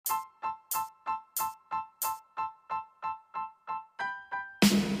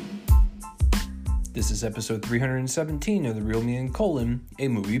This is episode 317 of The Real Me and Colin, a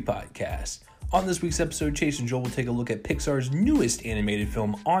movie podcast. On this week's episode, Chase and Joel will take a look at Pixar's newest animated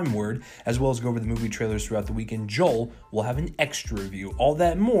film, Onward, as well as go over the movie trailers throughout the week, and Joel will have an extra review. All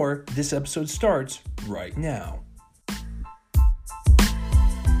that and more, this episode starts right now.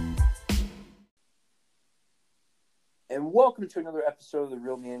 And welcome to another episode of The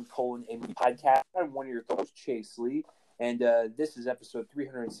Real Me and Colin, a movie podcast. I'm one of your hosts, Chase Lee. And this is episode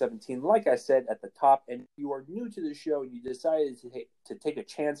 317, like I said at the top. And if you are new to the show and you decided to take a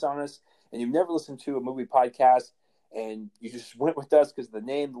chance on us and you've never listened to a movie podcast and you just went with us because of the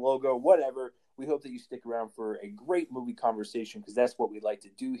name, the logo, whatever, we hope that you stick around for a great movie conversation because that's what we like to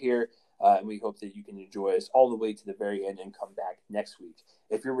do here. And we hope that you can enjoy us all the way to the very end and come back next week.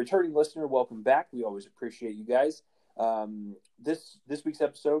 If you're a returning listener, welcome back. We always appreciate you guys. This week's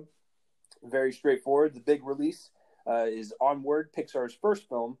episode, very straightforward. The big release is Onward, Pixar's first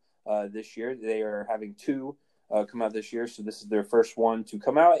film this year. They are having two come out this year, so this is their first one to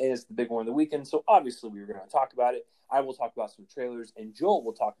come out, and it's the big one of the weekend, so obviously we were going to talk about it. I will talk about some trailers, and Joel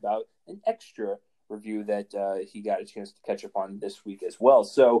will talk about an extra review that he got a chance to catch up on this week as well.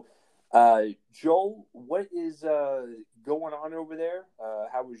 So, Joel, what is going on over there?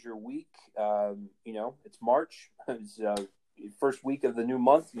 How was your week? It's March. It's first week of the new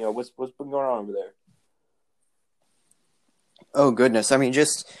month. What's been going on over there? Oh goodness! I mean,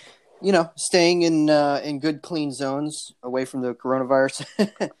 just staying in good, clean zones away from the coronavirus,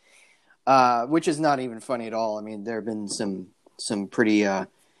 which is not even funny at all. I mean, there have been some pretty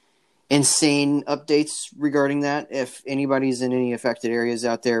insane updates regarding that. If anybody's in any affected areas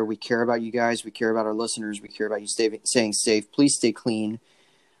out there, we care about you guys. We care about our listeners. We care about you staying safe. Please stay clean.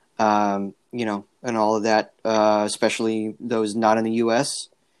 And all of that, especially those not in the U.S.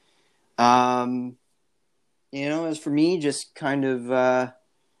 As for me, just kind of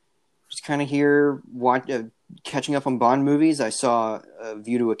here, catching up on Bond movies. I saw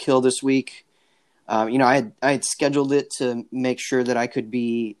View to a Kill this week. I had scheduled it to make sure that I could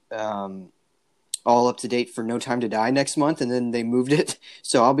be all up to date for No Time to Die next month, and then they moved it.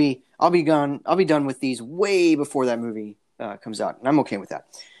 So I'll be gone. I'll be done with these way before that movie comes out, and I'm okay with that.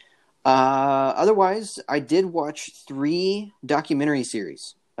 Otherwise, I did watch 3 documentary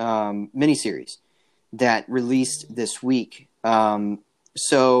series, miniseries that released this week. The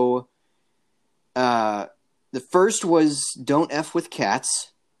first was Don't F with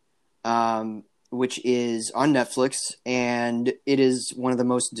Cats, which is on Netflix, and it is one of the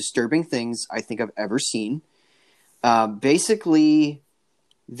most disturbing things I think I've ever seen. Basically,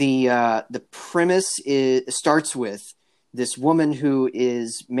 the premise starts with this woman who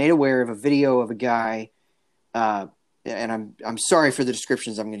is made aware of a video of a guy, and I'm sorry for the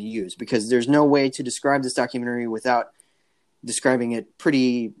descriptions I'm going to use because there's no way to describe this documentary without describing it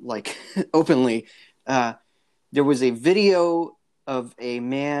pretty openly. There was a video of a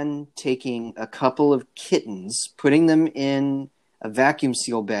man taking a couple of kittens, putting them in a vacuum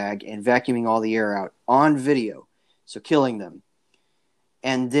seal bag and vacuuming all the air out on video, so killing them.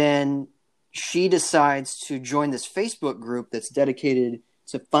 And then she decides to join this Facebook group that's dedicated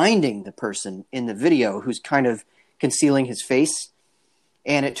to finding the person in the video who's kind of concealing his face.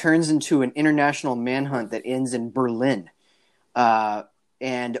 And it turns into an international manhunt that ends in Berlin.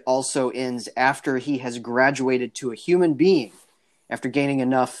 And also ends after he has graduated to a human being, after gaining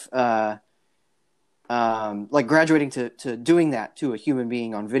enough, graduating to doing that to a human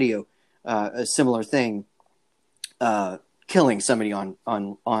being on video, a similar thing, killing somebody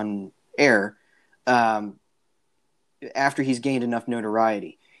on air, after he's gained enough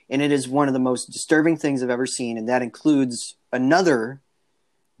notoriety. And it is one of the most disturbing things I've ever seen, and that includes another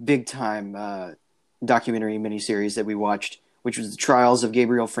big-time documentary miniseries that we watched, which was The Trials of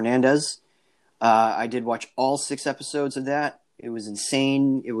Gabriel Fernandez. I did watch all 6 episodes of that. It was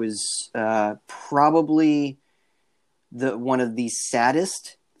insane. It was probably one of the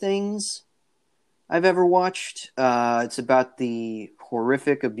saddest things I've ever watched. It's about the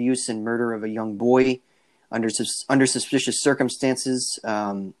horrific abuse and murder of a young boy under suspicious circumstances,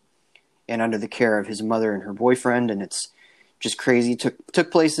 and under the care of his mother and her boyfriend, and it's just crazy.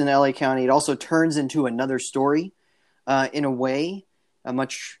 Took place in LA County. It also turns into another story, in a way, a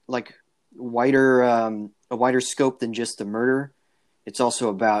much wider scope than just the murder. It's also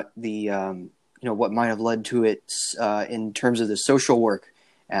about the what might have led to it in terms of the social work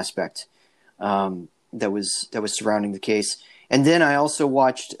aspect that was surrounding the case. And then I also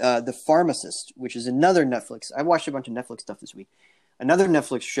watched The Pharmacist, which is another Netflix. I watched a bunch of Netflix stuff this week. Another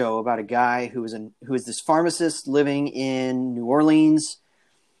Netflix show about a guy who is this pharmacist living in New Orleans,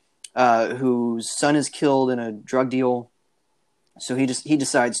 whose son is killed in a drug deal. So he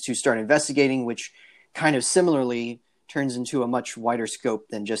decides to start investigating, which kind of similarly turns into a much wider scope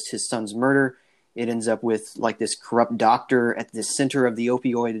than just his son's murder. It ends up with like this corrupt doctor at the center of the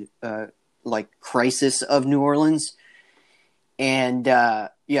opioid crisis of New Orleans. And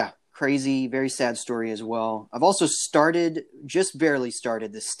crazy, very sad story as well. I've also just barely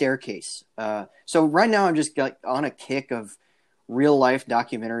started The Staircase. So right now I'm just on a kick of real life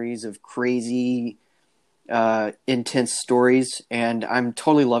documentaries of crazy, intense stories, and I'm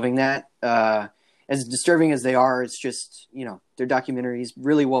totally loving that. As disturbing as they are, it's just, they're documentaries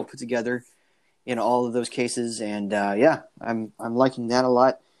really well put together in all of those cases, and I'm liking that a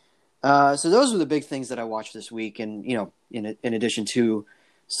lot. So those were the big things that I watched this week, and in addition to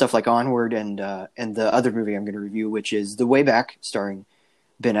stuff like Onward and the other movie I'm going to review, which is The Way Back, starring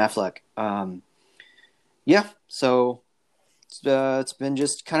Ben Affleck. So it's been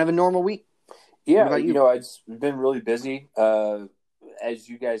just kind of a normal week. Yeah, what about you? It's been really busy. As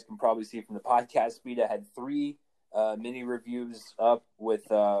you guys can probably see from the podcast feed, I had 3 mini reviews up with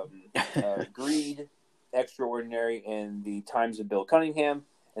Greed, Extraordinary, and The Times of Bill Cunningham.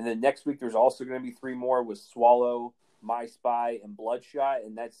 And then next week there's also going to be 3 more with Swallow, My Spy, and Bloodshot.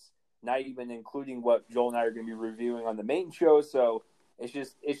 And that's not even including what Joel and I are going to be reviewing on the main show. So it's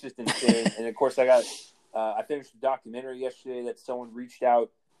just insane. And of course I finished a documentary yesterday that someone reached out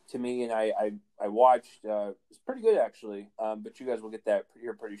to me, and I watched. It's pretty good, actually, but you guys will get that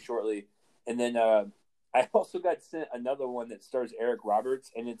here pretty shortly. And then I also got sent another one that stars Eric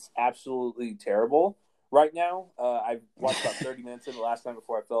Roberts, and it's absolutely terrible right now. I've watched about 30 minutes of it last night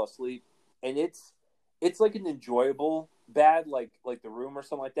before I fell asleep, and it's like an enjoyable bad, like The Room or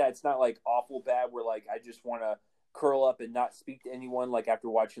something like that. It's not like awful bad where like I just want to curl up and not speak to anyone like after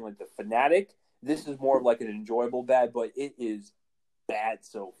watching like The Fanatic. This is more of like an enjoyable bad, but it is bad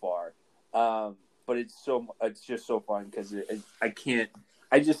so far. But it's just so fun because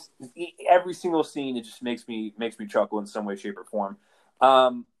every single scene, it just makes me chuckle in some way, shape, or form.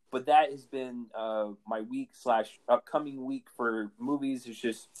 But that has been my week / upcoming week for movies. It's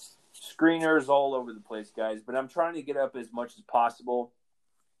just screeners all over the place, guys. But I'm trying to get up as much as possible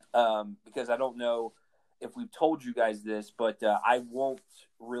because I don't know if we've told you guys this, but I won't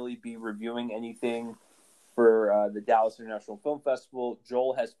really be reviewing anything for the Dallas International Film Festival.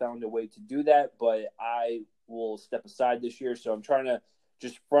 Joel has found a way to do that, but I will step aside this year. So I'm trying to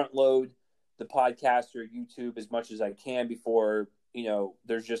just front load the podcast or YouTube as much as I can before,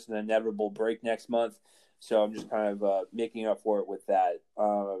 there's just an inevitable break next month. So I'm just kind of making up for it with that.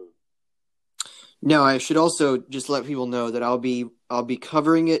 No, I should also just let people know that I'll be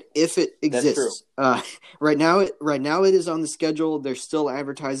covering it if it exists. Right now it is on the schedule. They're still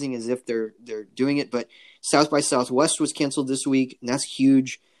advertising as if they're doing it, but South by Southwest was canceled this week, and that's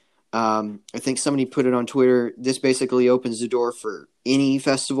huge. I think somebody put it on Twitter. This basically opens the door for any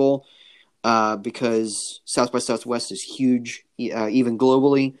festival because South by Southwest is huge, even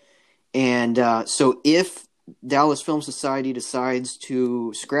globally. And so if Dallas Film Society decides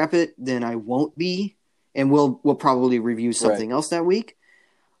to scrap it, then I won't be, and we'll probably review something else that week.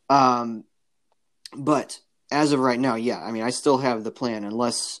 But as of right now, I still have the plan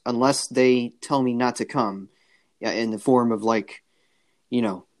unless they tell me not to come, in the form of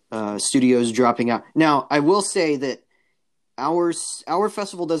studios dropping out. Now, I will say that our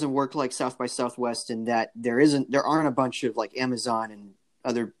festival doesn't work like South by Southwest in that there aren't a bunch of like Amazon and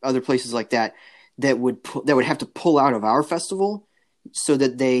other places like that would have to pull out of our festival so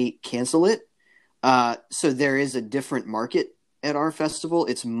that they cancel it. So there is a different market at our festival.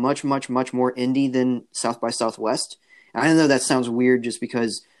 It's much, much, much more indie than South by Southwest. And I know that sounds weird just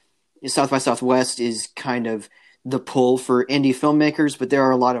because South by Southwest is kind of the pull for indie filmmakers, but there are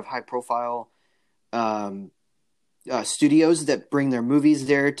a lot of high profile studios that bring their movies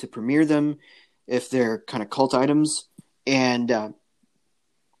there to premiere them if they're kind of cult items. And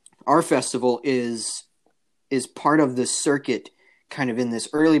our festival is part of the circuit kind of in this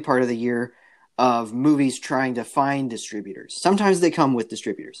early part of the year of movies trying to find distributors. Sometimes they come with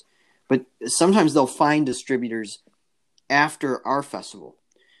distributors, but sometimes they'll find distributors after our festival.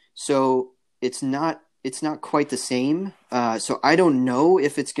 So it's not quite the same. So I don't know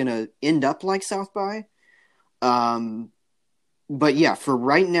if it's going to end up like South by. But yeah, for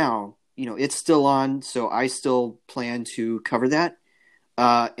right now, it's still on. So I still plan to cover that.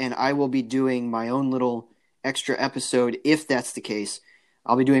 And I will be doing my own little extra episode. If that's the case,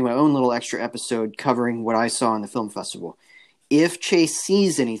 I'll be doing my own little extra episode covering what I saw in the film festival. If Chase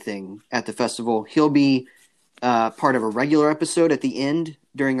sees anything at the festival, he'll be part of a regular episode at the end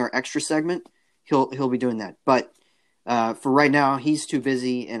during our extra segment. He'll be doing that. But for right now, he's too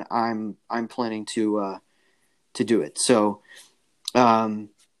busy, and I'm planning to do it. So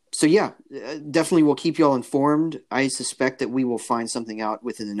So yeah, definitely we'll keep y'all informed. I suspect that we will find something out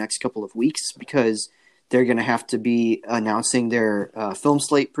within the next couple of weeks because they're going to have to be announcing their film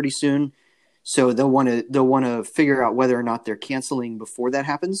slate pretty soon. So they'll want to figure out whether or not they're canceling before that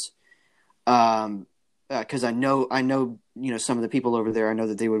happens. Because I know some of the people over there. I know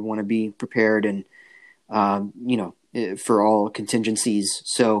that they would want to be prepared and for all contingencies.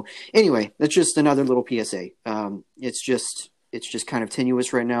 So anyway, that's just another little PSA. It's just kind of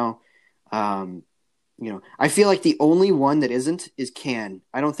tenuous right now. I feel like the only one that isn't is Cannes.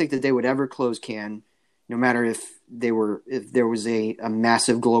 I don't think that they would ever close Cannes, no matter if there was a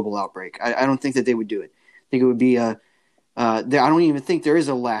massive global outbreak. I don't think that they would do it. I think it would be I don't even think there is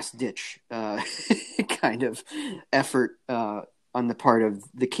a last ditch kind of effort on the part of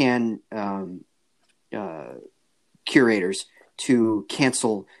the Cannes curators to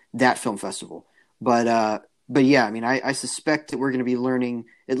cancel that film festival. But yeah, I mean, I suspect that we're going to be learning,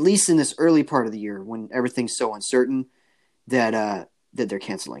 at least in this early part of the year when everything's so uncertain, that they're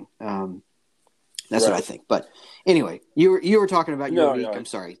canceling. That's right. What I think. But anyway, you were talking about your week. No. I'm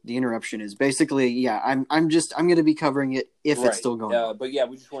sorry. The interruption is basically, yeah, I'm going to be covering it if it's still going on. But yeah,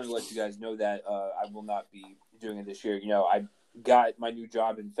 we just wanted to let you guys know that I will not be doing it this year. I got my new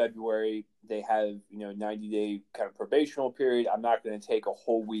job in February. They have, 90-day kind of probational period. I'm not going to take a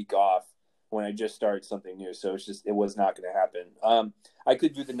whole week off when I just started something new. So it was not going to happen. I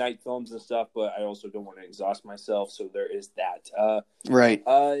could do the night films and stuff, but I also don't want to exhaust myself. So there is that. Right.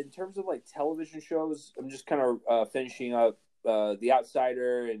 In terms of like television shows, I'm just kind of finishing up. The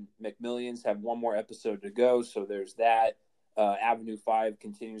Outsider and McMillions have one more episode to go. So there's that. Avenue 5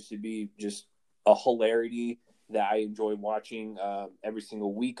 continues to be just a hilarity that I enjoy watching every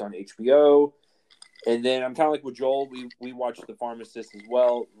single week on HBO. And then I'm kind of like with Joel. We watched The Pharmacist as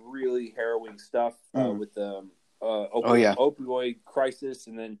well. Really harrowing stuff with the opioid crisis,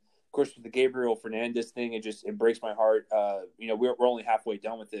 and then of course with the Gabriel Fernandez thing. It breaks my heart. We're only halfway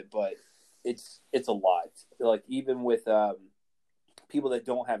done with it, but it's a lot. Like even with people that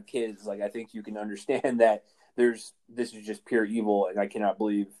don't have kids, like I think you can understand that this is just pure evil, and I cannot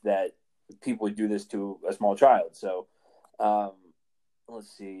believe that people would do this to a small child. So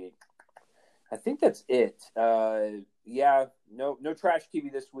let's see. I think that's it. No trash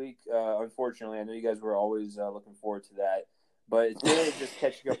TV this week. Unfortunately, I know you guys were always looking forward to that, but it's really just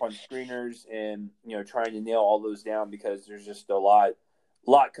catching up on screeners and trying to nail all those down because there's just a lot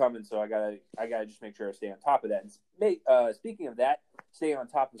coming. So I gotta just make sure I stay on top of that. And speaking of that, staying on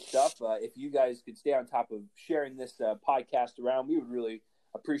top of stuff. If you guys could stay on top of sharing this podcast around, we would really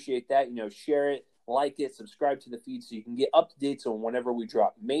appreciate that. Share it, like it, subscribe to the feed so you can get updates on whenever we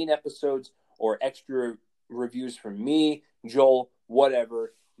drop main episodes or extra reviews from me, Joel,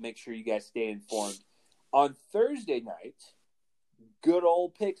 whatever. Make sure you guys stay informed. On Thursday night, good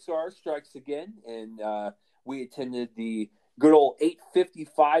old Pixar strikes again, and we attended the good old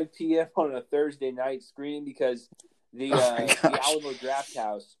 8:55 p.m. on a Thursday night screening because the Alamo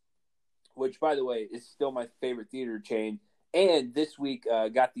Drafthouse, which, by the way, is still my favorite theater chain, and this week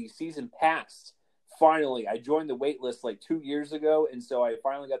got the season pass. Finally, I joined the wait list like 2 years ago, and so I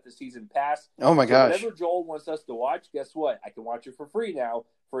finally got the season pass. Oh, my gosh. Whatever Joel wants us to watch, guess what? I can watch it for free now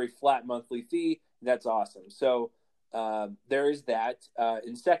for a flat monthly fee. That's awesome. So there is that.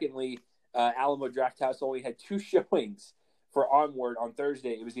 And secondly, Alamo Drafthouse only had 2 showings for Onward on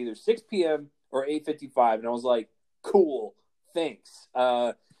Thursday. It was either 6 p.m. or 8:55, and I was like, cool, thanks.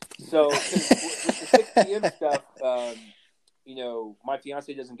 So with the 6 p.m. stuff, my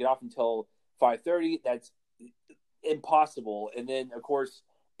fiance doesn't get off until 5:30. That's impossible. And then, of course,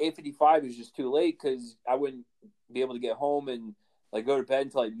 8:55 is just too late because I wouldn't be able to get home and like go to bed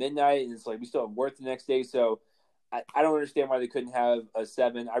until like midnight. And it's like we still have work the next day. So I don't understand why they couldn't have a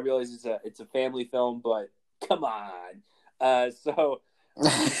 7. I realize it's a family film, but come on. So we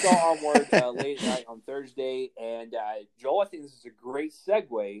saw Onward late at night on Thursday. And Joel, I think this is a great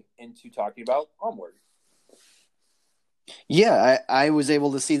segue into talking about Onward. Yeah, I was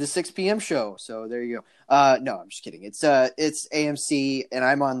able to see the 6 p.m. show, so there you go. No, I'm just kidding. It's AMC, and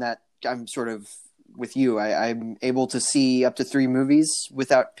I'm on that. I'm sort of with you. I'm able to see up to 3 movies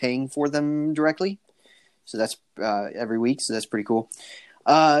without paying for them directly. So that's every week, so that's pretty cool.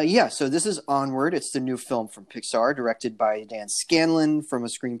 So this is Onward. It's the new film from Pixar, directed by Dan Scanlon from a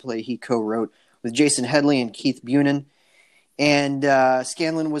screenplay he co-wrote with Jason Headley and Keith Bunin. And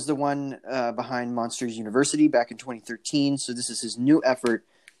Scanlon was the one behind Monsters University back in 2013. So this is his new effort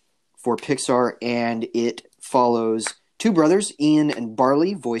for Pixar, and it follows 2 brothers, Ian and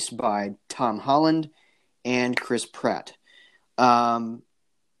Barley, voiced by Tom Holland and Chris Pratt. And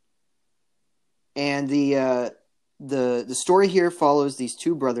the the story here follows these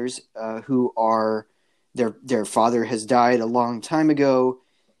two brothers who are their father has died a long time ago,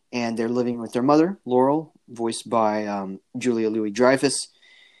 and they're living with their mother, Laurel, voiced by Julia Louis-Dreyfus.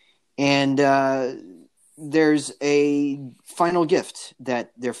 And there's a final gift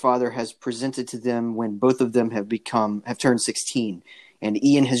that their father has presented to them when both of them have turned 16. And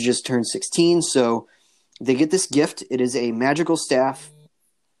Ian has just turned 16, so they get this gift. It is a magical staff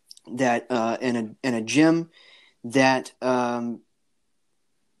that and a gem that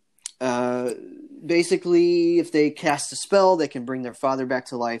basically, if they cast a spell, they can bring their father back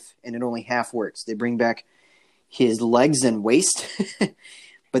to life, and it only half works. They bring back his legs and waist,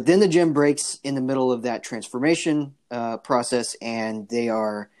 but then the gem breaks in the middle of that transformation process, and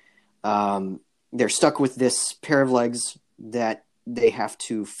they're stuck with this pair of legs that they have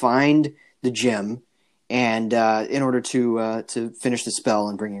to find the gem, and in order to finish the spell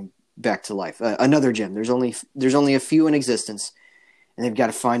and bring him back to life. Another gem. There's only a few in existence, and they've got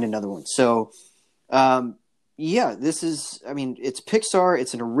to find another one. So, this is. I mean, it's Pixar.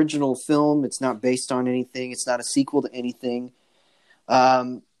 It's an original film. It's not based on anything. It's not a sequel to anything.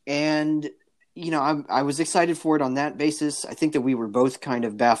 And I was excited for it on that basis. I think that we were both kind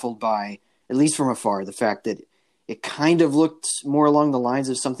of baffled by, at least from afar, the fact that it kind of looked more along the lines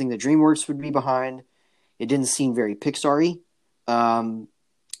of something that DreamWorks would be behind. It didn't seem very Pixar-y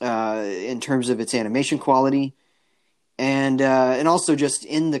in terms of its animation quality, and also just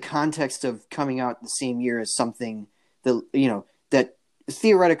in the context of coming out the same year as something that that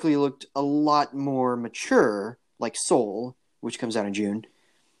theoretically looked a lot more mature, like Soul, which comes out in June.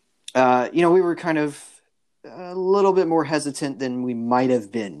 We were kind of a little bit more hesitant than we might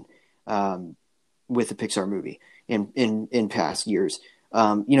have been with a Pixar movie in past years.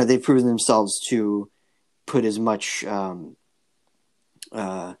 They've proven themselves to put as much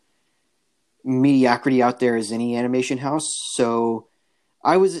mediocrity out there as any animation house. So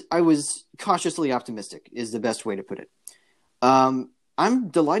I was cautiously optimistic is the best way to put it. I'm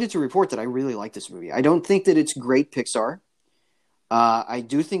delighted to report that I really like this movie. I don't think that it's great Pixar. I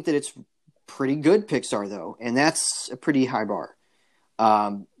do think that it's pretty good Pixar, though, and that's a pretty high bar.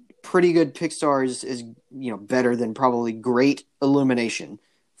 Pretty good Pixar is better than probably great Illumination,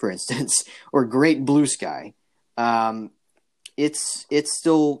 for instance, or great Blue Sky. It's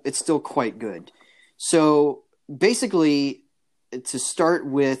still quite good. So basically, to start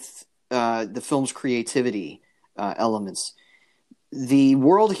with the film's creativity elements, the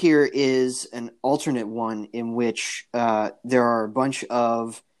world here is an alternate one in which there are a bunch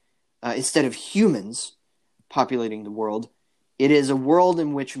of instead of humans populating the world, it is a world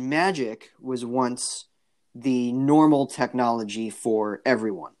in which magic was once the normal technology for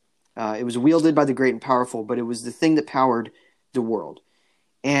everyone. It was wielded by the great and powerful, but it was the thing that powered the world.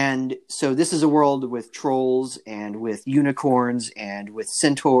 And so this is a world with trolls and with unicorns and with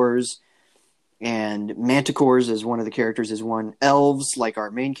centaurs and manticores, as one of the characters is one, elves like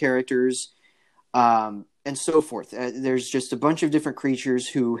our main characters, and so forth. There's just a bunch of different creatures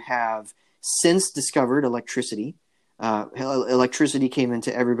who have since discovered electricity. Electricity came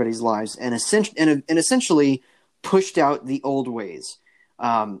into everybody's lives and essentially pushed out the old ways.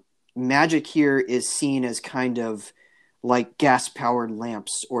 Magic here is seen as kind of like gas-powered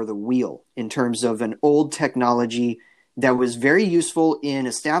lamps or the wheel in terms of an old technology that was very useful in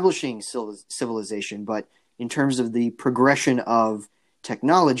establishing civilization, but in terms of the progression of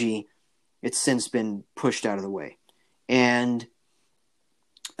technology, it's since been pushed out of the way. And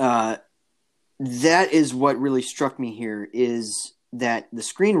that is what really struck me here, is that the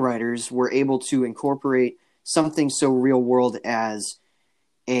screenwriters were able to incorporate something so real world as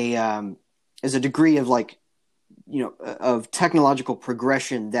a degree of of technological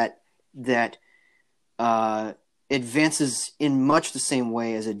progression that advances in much the same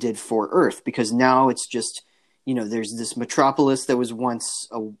way as it did for Earth, because now it's just, there's this metropolis that was once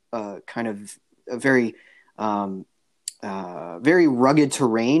a kind of a very very rugged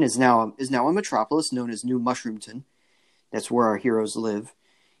terrain is now a metropolis known as New Mushroomton. That's where our heroes live.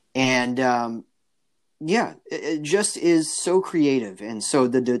 And it just is so creative. And so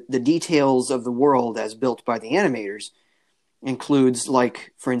the details of the world as built by the animators includes,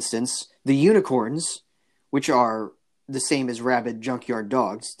 like, for instance, the unicorns, which are the same as rabid junkyard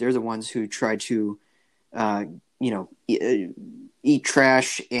dogs. They're the ones who try to, eat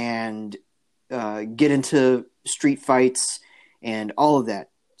trash and get into street fights and all of that.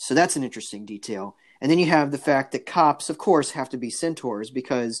 So that's an interesting detail. And then you have the fact that cops, of course, have to be centaurs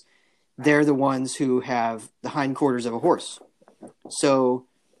because they're the ones who have the hindquarters of a horse. So,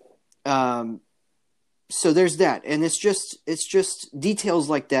 so there's that. And it's just details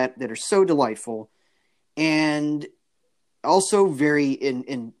like that are so delightful. and also very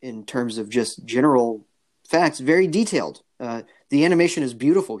in terms of just general facts, very detailed. The animation is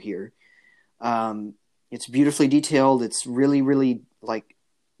beautiful here. It's beautifully detailed. It's really, really like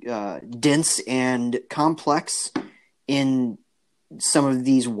dense and complex in some of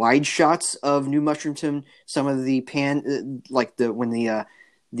these wide shots of New Mushroomton. Some of the when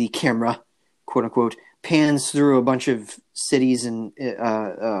the camera, quote unquote, pans through a bunch of cities and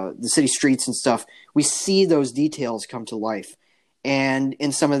the city streets and stuff. We see those details come to life, and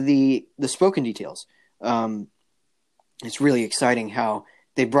in some of the spoken details, it's really exciting how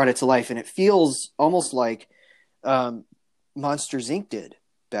they brought it to life, and it feels almost like Monsters Inc. did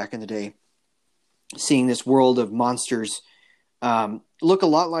back in the day. Seeing this world of monsters look a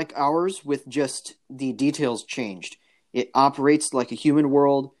lot like ours, with just the details changed. It operates like a human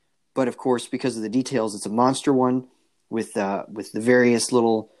world, but of course, because of the details, it's a monster one with the various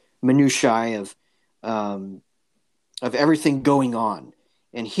little minutiae of everything going on.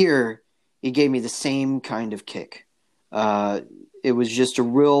 And here, it gave me the same kind of kick. It was just a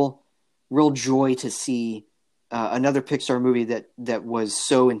real joy to see another Pixar movie that was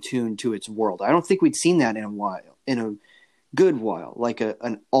so in tune to its world. I don't think we'd seen that in a good while, like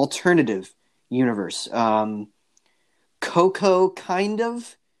an alternative universe. Coco, kind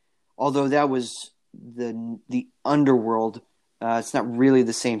of, although that was the underworld. It's not really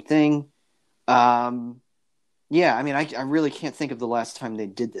the same thing. Yeah, I mean, I really can't think of the last time they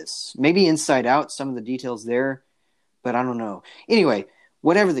did this. Maybe Inside Out, some of the details there, but I don't know. Anyway,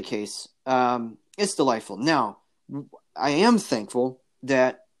 whatever the case, it's delightful. Now, I am thankful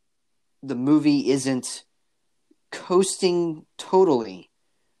that the movie isn't coasting totally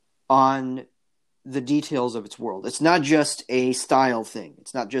on the details of its world. It's not just a style thing.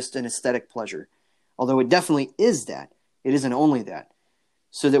 It's not just an aesthetic pleasure, although it definitely is that. It isn't only that.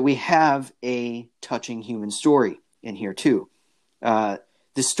 So that we have a touching human story in here too. The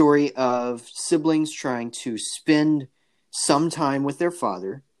story of siblings trying to spend some time with their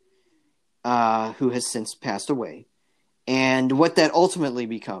father, who has since passed away, and what that ultimately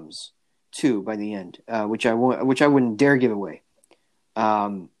becomes too by the end, which I wouldn't dare give away.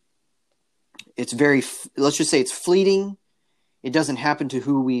 It's very, let's just say it's fleeting. It doesn't happen to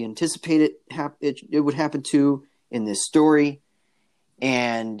who we anticipate it would happen to in this story.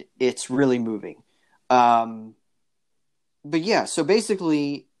 And it's really moving. But yeah, so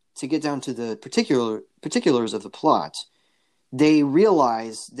basically, to get down to the particulars of the plot, they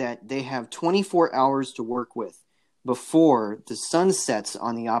realize that they have 24 hours to work with before the sun sets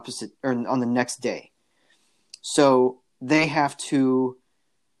on the next day. So they have to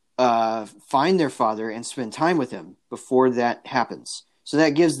find their father and spend time with him before that happens. So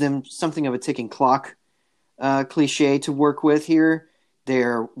that gives them something of a ticking clock cliche to work with here. They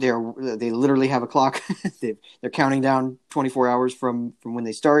literally have a clock. They're counting down 24 hours from when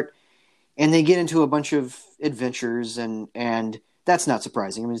they start, and they get into a bunch of adventures, and that's not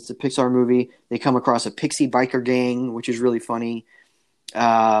surprising. I mean, it's a Pixar movie. They come across a pixie biker gang, which is really funny.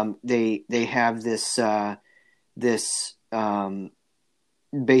 They have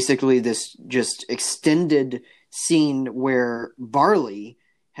basically this just extended scene where Barley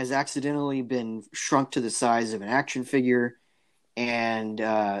has accidentally been shrunk to the size of an action figure. And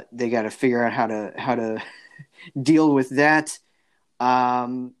they got to figure out how to deal with that,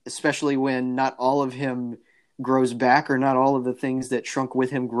 especially when not all of him grows back, or not all of the things that shrunk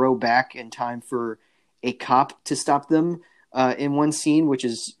with him grow back in time for a cop to stop them in one scene,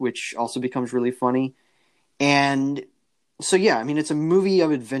 which also becomes really funny. And so yeah, I mean, it's a movie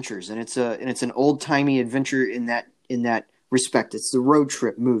of adventures, and it's an old timey adventure in that respect. It's the road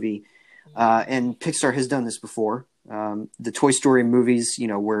trip movie, and Pixar has done this before. The Toy Story movies,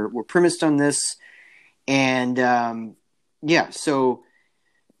 were premised on this. And yeah, so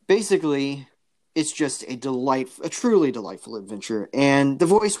basically it's just a truly delightful adventure. And the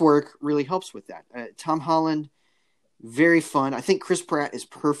voice work really helps with that. Tom Holland, very fun. I think Chris Pratt is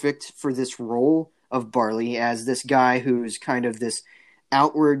perfect for this role of Barley, as this guy who's kind of this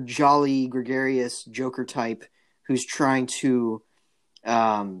outward, jolly, gregarious Joker type who's trying to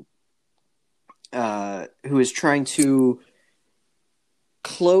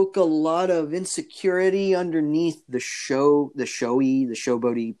cloak a lot of insecurity underneath the showboaty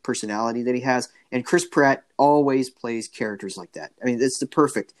personality that he has. And Chris Pratt always plays characters like that. I mean, it's the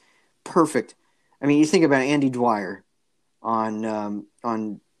perfect. I mean, you think about Andy Dwyer on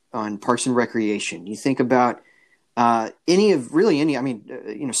Parks and Recreation. You think about any. I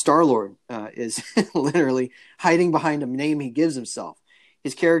mean, Star-Lord is literally hiding behind a name he gives himself.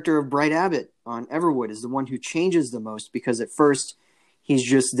 His character of Bright Abbott on Everwood is the one who changes the most, because at first he's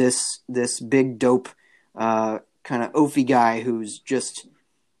just this big dope kind of oafy guy who's just,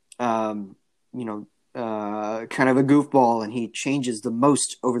 you know, kind of a goofball, and he changes the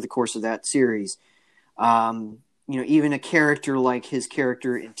most over the course of that series. You know, even a character like his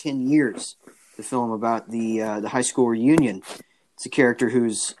character in 10 Years, the film about the high school reunion. It's a character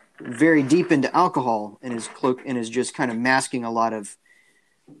who's very deep into alcohol and is just kind of masking a lot of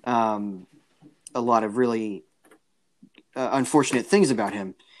really unfortunate things about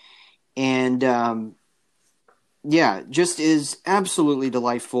him. And yeah, just is absolutely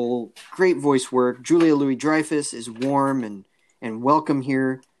delightful. Great voice work. Julia Louis-Dreyfus is warm and welcome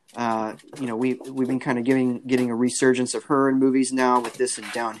here. You know, we've been kind of getting a resurgence of her in movies now with this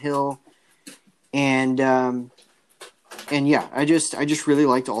and Downhill, and yeah, I just really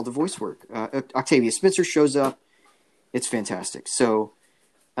liked all the voice work. Octavia Spencer shows up. It's fantastic. So,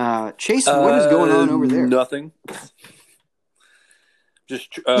 Chase, what is going on over there? Nothing.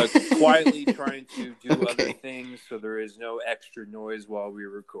 Just quietly trying to do other things so there is no extra noise while we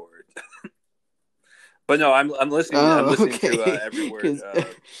record. But no, I'm listening. I'm listening to every word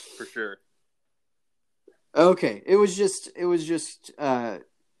for sure. Okay, there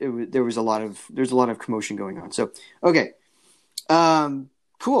was a lot of commotion going on. So okay,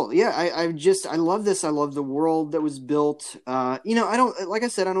 cool. Yeah, I love this. I love the world that was built. You know, I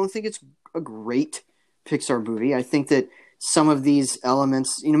don't think it's a great Pixar movie. I think that some of these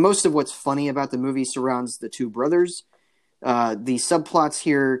elements, you know, most of what's funny about the movie surrounds the two brothers. The subplots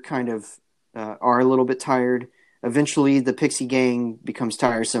here kind of are a little bit tired. Eventually, the Pixie gang becomes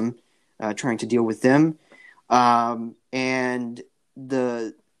tiresome, trying to deal with them. And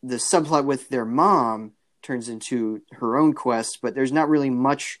the subplot with their mom turns into her own quest, but there's not really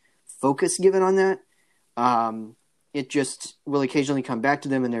much focus given on that. It just will occasionally come back to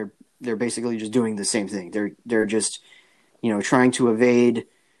them, and they're basically just doing the same thing. They're just, you know, trying to evade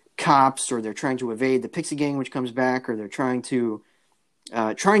cops, or they're trying to evade the Pixie gang, which comes back, or they're trying to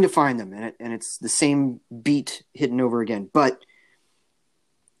find them, and it's the same beat hidden over again. But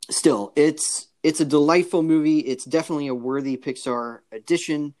still, it's a delightful movie. It's definitely a worthy Pixar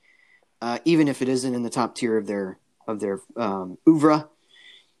addition, even if it isn't in the top tier of their oeuvre.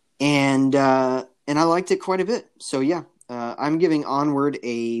 And I liked it quite a bit. So yeah, I'm giving Onward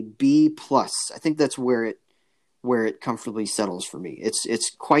a B+. I think that's where it comfortably settles for me. It's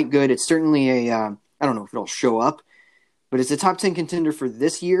quite good. It's certainly I don't know if it'll show up, but it's a top 10 contender for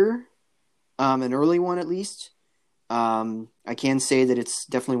this year, an early one at least. I can say that it's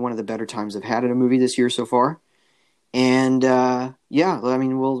definitely one of the better times I've had in a movie this year so far. And yeah, I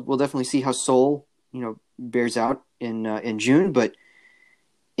mean, we'll definitely see how Soul, you know, bears out in June. But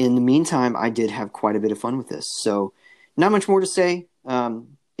in the meantime, I did have quite a bit of fun with this. So not much more to say.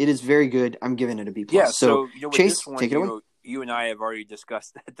 It is very good. I'm giving it a B+. Yeah, so you know, with Chase, this one, take it away. You and I have already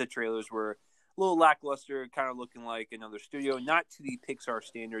discussed that the trailers were a little lackluster, kind of looking like another studio, not to the Pixar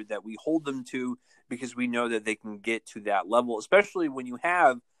standard that we hold them to, because we know that they can get to that level, especially when you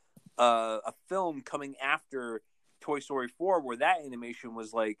have a film coming after Toy Story 4, where that animation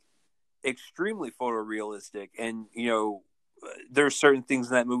was like extremely photorealistic. And, you know, there are certain things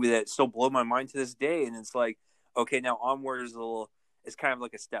in that movie that still blow my mind to this day. And it's like, okay, now Onward is it's kind of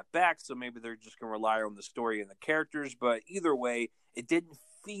like a step back. So maybe they're just going to rely on the story and the characters. But either way, it didn't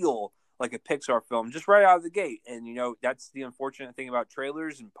feel like a Pixar film just right out of the gate. And, you know, that's the unfortunate thing about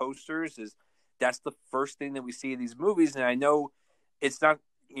trailers and posters, is that's the first thing that we see in these movies. And I know it's not,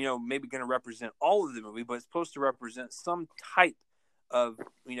 you know, maybe going to represent all of the movie, but it's supposed to represent some type of,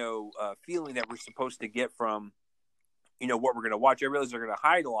 you know, feeling that we're supposed to get from, you know, what we're going to watch. I realize they're going to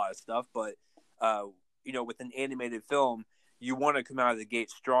hide a lot of stuff, but, you know, with an animated film, you want to come out of the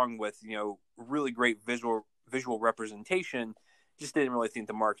gate strong with, you know, really great visual representation. Just didn't really think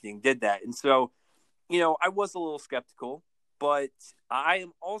the marketing did that. And so, you know, I was a little skeptical, but I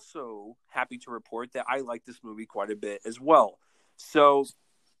am also happy to report that I like this movie quite a bit as well. So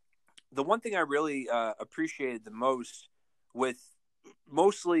the one thing I really appreciated the most with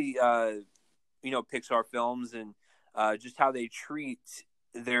mostly, you know, Pixar films and just how they treat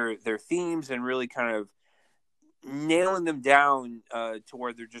their themes and really kind of nailing them down to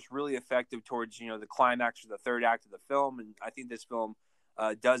where they're just really effective towards, you know, the climax or the third act of the film. And I think this film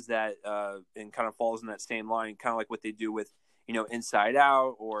does that and kind of falls in that same line, kind of like what they do with, you know, Inside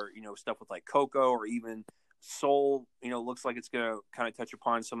Out, or, you know, stuff with like Coco, or even Soul, you know, looks like it's going to kind of touch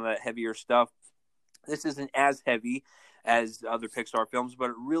upon some of that heavier stuff. This isn't as heavy as other Pixar films,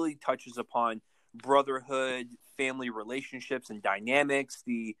 but it really touches upon brotherhood, family relationships and dynamics,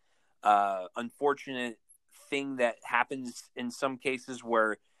 the unfortunate thing that happens in some cases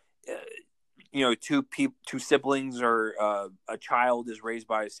where you know, two siblings or a child is raised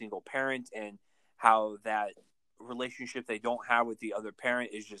by a single parent, and how that relationship they don't have with the other parent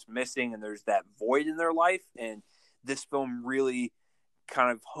is just missing, and there's that void in their life. And this film really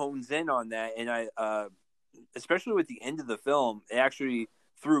kind of hones in on that. And I, especially with the end of the film, it actually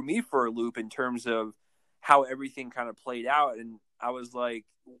threw me for a loop in terms of how everything kind of played out. And I was like,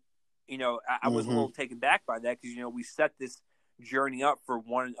 I was a little taken back by that because, we set this journey up for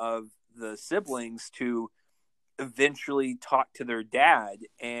one of the siblings to eventually talk to their dad,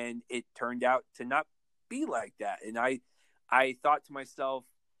 and it turned out to not be like that. And I thought to myself,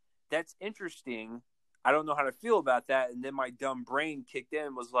 that's interesting. I don't know how to feel about that. And then my dumb brain kicked in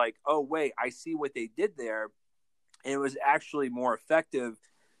and was like, oh, wait, I see what they did there. And it was actually more effective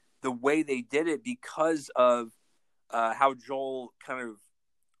the way they did it because of how Joel kind of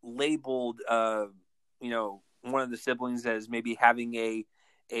labeled, one of the siblings as maybe having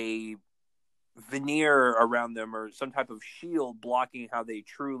a veneer around them or some type of shield blocking how they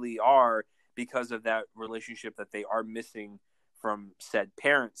truly are because of that relationship that they are missing from said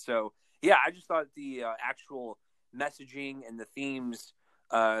parents. So, yeah, I just thought the actual messaging and the themes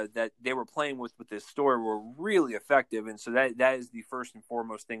that they were playing with this story were really effective. And so that is the first and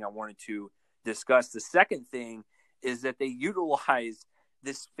foremost thing I wanted to discuss. The second thing is that they utilize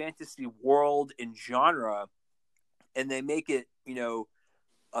this fantasy world and genre, and they make it,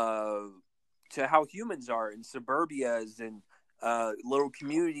 to how humans are in suburbias and little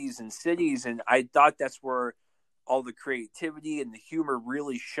communities and cities. And I thought that's where all the creativity and the humor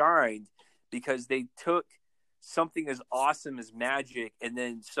really shined, because they took something as awesome as magic, and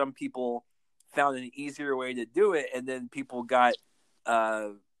then some people found an easier way to do it, and then people got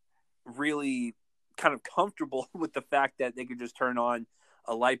really kind of comfortable with the fact that they could just turn on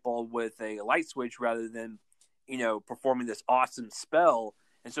a light bulb with a light switch rather than, performing this awesome spell.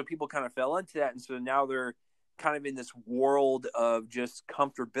 And so people kind of fell into that. And so now they're kind of in this world of just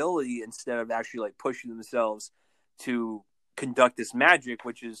comfortability instead of actually like pushing themselves to conduct this magic,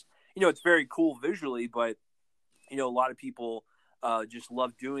 which is, it's very cool visually, but, a lot of people just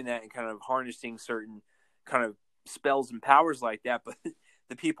love doing that and kind of harnessing certain kind of spells and powers like that. But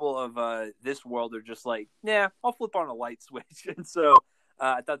the people of this world are just like, nah, I'll flip on a light switch. And so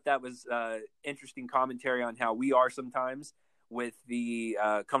I thought that was interesting commentary on how we are sometimes with the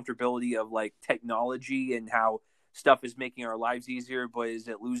comfortability of like technology and how stuff is making our lives easier, but is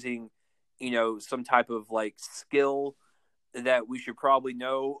it losing, some type of like skill that we should probably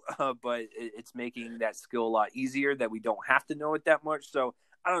know, but it's making that skill a lot easier that we don't have to know it that much. So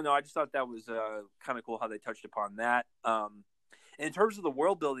I don't know. I just thought that was kind of cool how they touched upon that. And in terms of the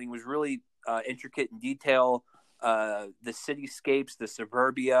world building, was really intricate in detail. The cityscapes, the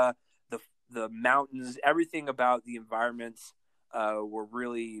suburbia, the mountains, everything about the environments were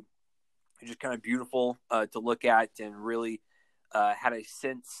really just kind of beautiful to look at, and really had a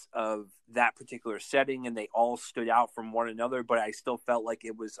sense of that particular setting, and they all stood out from one another, but I still felt like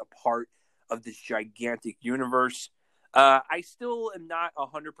it was a part of this gigantic universe. I still am not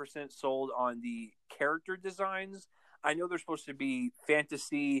 100% sold on the character designs. I know they're supposed to be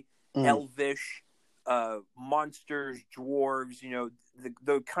fantasy, elvish, monsters, dwarves,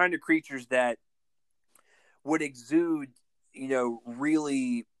 the kind of creatures that would exude,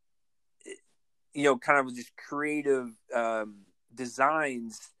 really, kind of just creative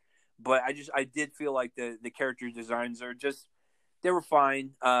designs. But I did feel like the character designs are just, they were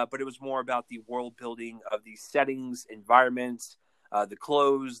fine. But it was more about the world building of these settings, environments, the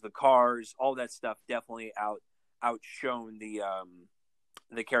clothes, the cars, all that stuff definitely outshone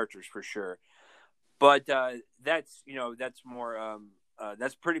the characters for sure. But that's more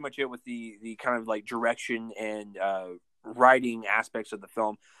that's pretty much it with the kind of like direction and writing aspects of the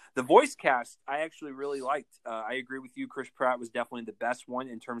film. The voice cast I actually really liked. I agree with you. Chris Pratt was definitely the best one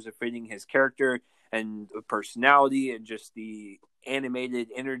in terms of fitting his character and personality and just the animated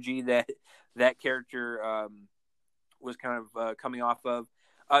energy that character was kind of coming off of.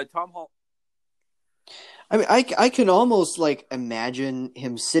 Tom Hall. I mean, I can almost like imagine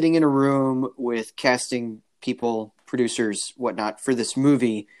him sitting in a room with casting people, producers, whatnot for this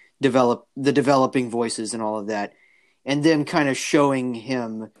movie, developing voices and all of that, and then kind of showing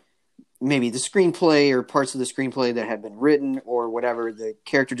him maybe the screenplay or parts of the screenplay that had been written or whatever, the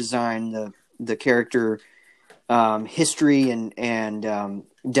character design, the character history and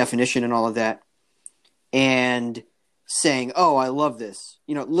definition and all of that, and saying, "Oh, I love this,"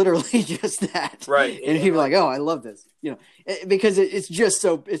 literally just that, right? And he'd be like, "Oh, I love this," because it's just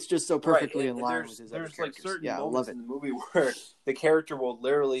so perfectly right. in line with his other There's like characters. certain Yeah, moments in the movie where the character will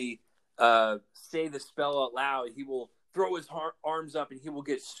literally say the spell out loud. He will throw his arms up and he will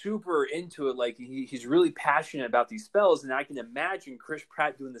get super into it. Like he's really passionate about these spells. And I can imagine Chris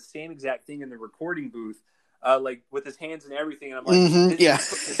Pratt doing the same exact thing in the recording booth, like with his hands and everything. And I'm like,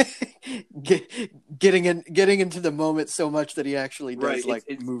 getting into the moment so much that he actually does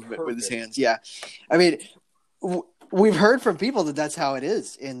it's movement perfect with his hands. Yeah. I mean, we've heard from people that that's how it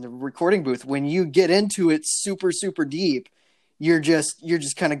is in the recording booth. When you get into it super, super deep, you're just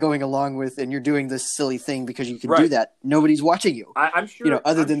kind of going along with, and you're doing this silly thing because you can do that. Nobody's watching you. I'm sure,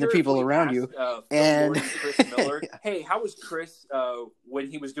 other than the people around asked, you. And Chris Miller, hey, how was Chris when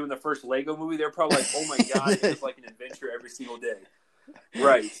he was doing the first Lego movie? They're probably like, oh my god, it was like an adventure every single day.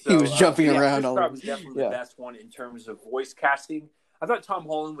 Right. So, he was jumping around. Chris Pratt was definitely the best one in terms of voice casting. I thought Tom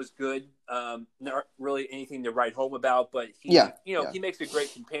Holland was good. Not really anything to write home about, but he makes a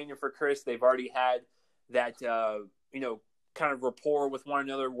great companion for Chris. They've already had that, kind of rapport with one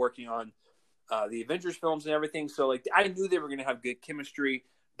another, working on the Avengers films and everything. So, like, I knew they were going to have good chemistry.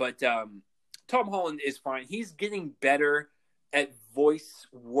 But Tom Holland is fine. He's getting better at voice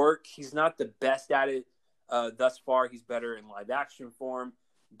work. He's not the best at it thus far. He's better in live action form,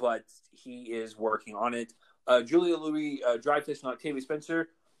 but he is working on it. Julia Louis-Dreyfus and Octavia Spencer,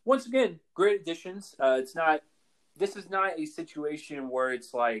 once again, great additions. This is not a situation where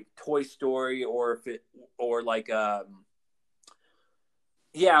it's like Toy Story or like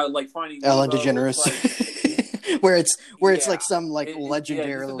finding Ellen DeGeneres, where it's like some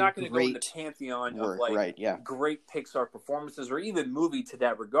legendary. It's not going to go in the pantheon of great Pixar performances or even movie to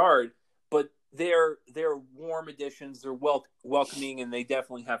that regard, but they're warm additions. They're welcoming, and they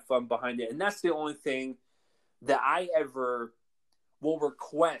definitely have fun behind it. And that's the only thing that I ever will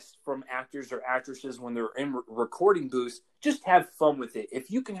request from actors or actresses when they're in recording booths. Just have fun with it. If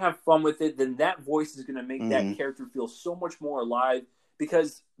you can have fun with it, then that voice is going to make that character feel so much more alive,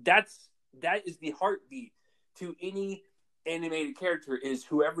 because that is the heartbeat to any animated character, is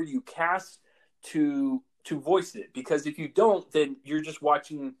whoever you cast to voice it. Because if you don't, then you're just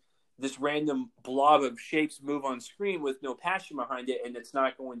watching this random blob of shapes move on screen with no passion behind it, and it's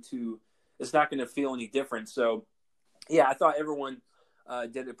not going to feel any different. So, yeah, I thought everyone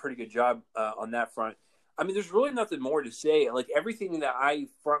did a pretty good job on that front. I mean, there's really nothing more to say. Like, everything that I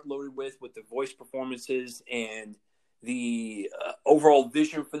front-loaded with the voice performances and the overall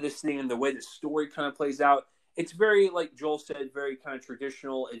vision for this thing and the way the story kind of plays out, it's very, like Joel said, very kind of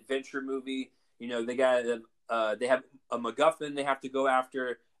traditional adventure movie. They have a MacGuffin they have to go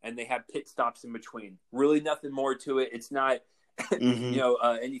after, and they have pit stops in between. Really nothing more to it. It's not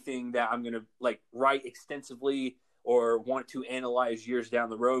anything that I'm going to write extensively or want to analyze years down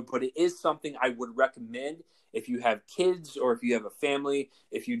the road, but it is something I would recommend if you have kids or if you have a family,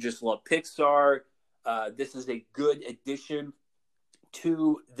 if you just love Pixar. This is a good addition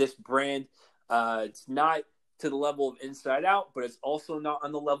to this brand. It's not to the level of Inside Out, but it's also not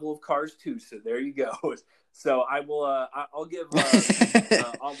on the level of Cars 2. So there you go. So I will. I'll give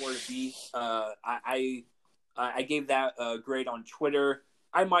Onward a B. I gave that grade on Twitter.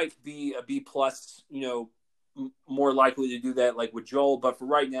 I might be a B plus. More likely to do that like with Joel, but for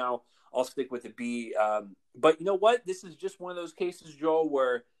right now, I'll stick with a B. But you know what? This is just one of those cases, Joel,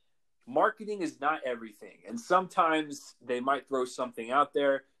 where marketing is not everything. And sometimes they might throw something out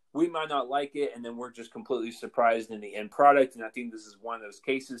there. We might not like it, and then we're just completely surprised in the end product. And I think this is one of those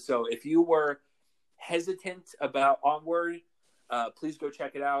cases. So if you were hesitant about Onward, please go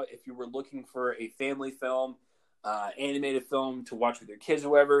check it out. If you were looking for a family film, animated film to watch with your kids or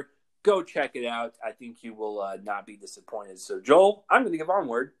whatever, go check it out. I think you will not be disappointed. So, Joel, I'm going to give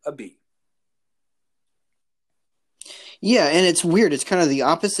Onward a B. Yeah, and it's weird. It's kind of the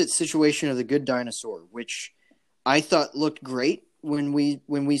opposite situation of The Good Dinosaur, which I thought looked great when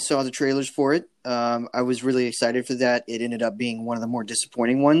we saw the trailers for it. I was really excited for that. It ended up being one of the more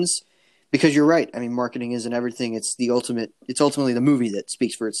disappointing ones because you're right. I mean, marketing isn't everything. It's ultimately the movie that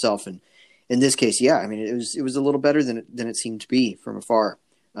speaks for itself. And in this case, yeah, I mean, it was a little better than it seemed to be from afar.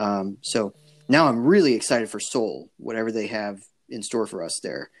 So now I'm really excited for Soul, whatever they have in store for us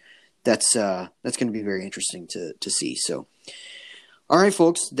there. That's going to be very interesting to see. So, all right,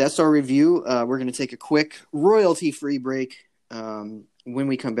 folks, that's our review. We're going to take a quick royalty-free break. When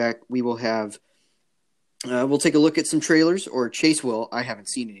we come back, we will have we'll take a look at some trailers, or Chase will. I haven't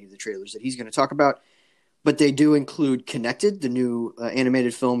seen any of the trailers that he's going to talk about, but they do include Connected, the new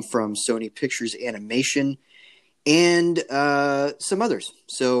animated film from Sony Pictures Animation, and some others.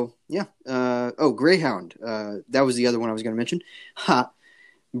 So, yeah. Greyhound. That was the other one I was going to mention.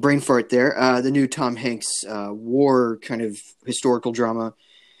 Brain fart there. The new Tom Hanks war kind of historical drama.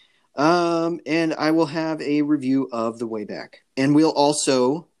 And I will have a review of The Way Back. And we'll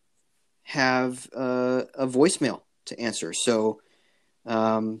also have a voicemail to answer. So,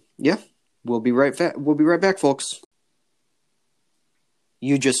 yeah, we'll be right back. We'll be right back, folks.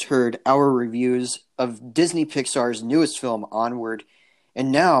 You just heard our reviews of Disney Pixar's newest film, Onward.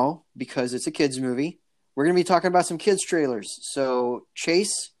 And now, because it's a kids movie, we're going to be talking about some kids trailers. So,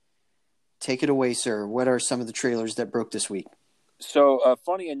 Chase, take it away, sir. What are some of the trailers that broke this week? So,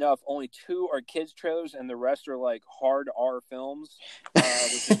 funny enough, only 2 are kids trailers, and the rest are like hard R films, which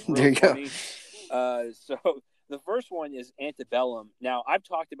is really funny. So the first one is Antebellum. Now, I've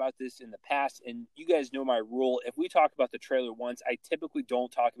talked about this in the past, and you guys know my rule. If we talk about the trailer once, I typically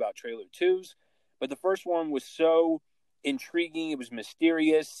don't talk about trailer 2s. But the first one was so intriguing. It was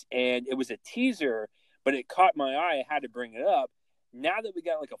mysterious, and it was a teaser, but it caught my eye. I had to bring it up. Now that we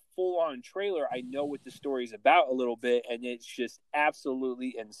got like a full-on trailer, I know what the story is about a little bit, and it's just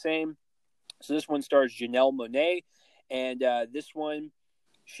absolutely insane. So this one stars Janelle Monáe, and this one,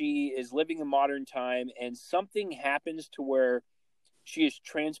 she is living in modern time, and something happens to where she is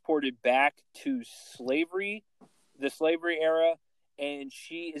transported back to slavery, the slavery era, and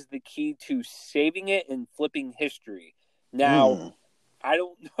she is the key to saving it and flipping history. Now, I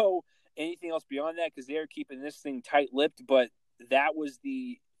don't know anything else beyond that because they're keeping this thing tight-lipped, but that was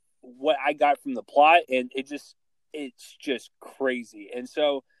what I got from the plot, and it's just crazy. And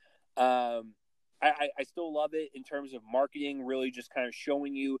so I still love it in terms of marketing, really just kind of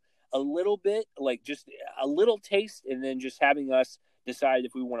showing you a little bit, like just a little taste, and then just having us decide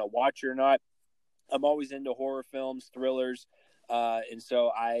if we want to watch it or not. I'm always into horror films, thrillers, and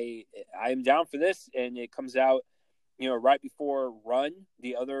so I'm down for this, and it comes out right before Run,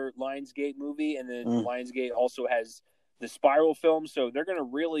 the other Lionsgate movie, and then Lionsgate also has the Spiral film, so they're going to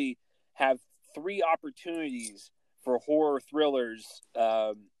really have 3 opportunities for horror thrillers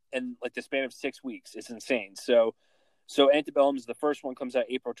in like the span of 6 weeks. It's insane. So Antebellum is the first one, comes out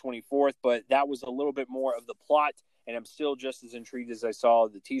April 24th, but that was a little bit more of the plot, and I'm still just as intrigued as I saw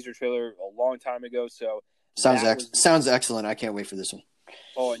the teaser trailer a long time ago. So sounds excellent. I can't wait for this one.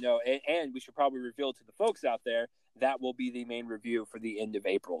 Oh, no, and we should probably reveal to the folks out there that will be the main review for the end of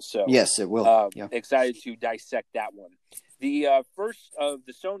April. So yes, it will. Excited to dissect that one. The first of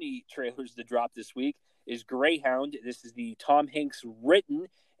the Sony trailers that dropped this week is Greyhound. This is the Tom Hanks written,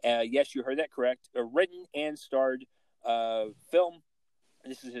 yes, you heard that correct, written and starred film.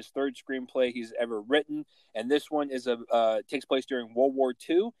 This is his 3rd screenplay he's ever written, and this one takes place during World War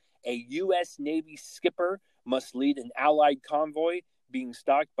II. A U.S. Navy skipper must lead an Allied convoy being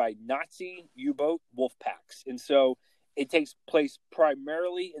stalked by Nazi U-boat wolf packs. And so it takes place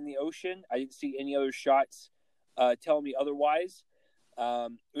primarily in the ocean. I didn't see any other shots telling me otherwise.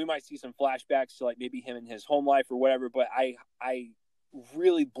 We might see some flashbacks to like maybe him in his home life or whatever, but I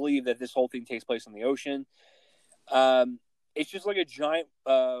really believe that this whole thing takes place in the ocean. It's just like a giant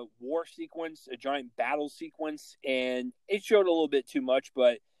war sequence, a giant battle sequence, and it showed a little bit too much,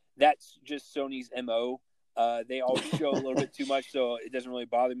 but that's just Sony's MO. They always show a little bit too much, so it doesn't really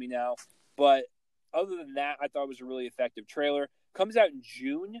bother me now. But other than that, I thought it was a really effective trailer. Comes out in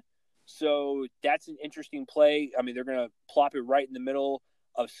June, so that's an interesting play. I mean, they're going to plop it right in the middle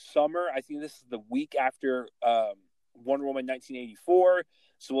of summer. I think this is the week after Wonder Woman 1984,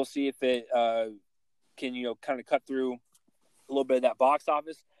 so we'll see if it can, kind of cut through a little bit of that box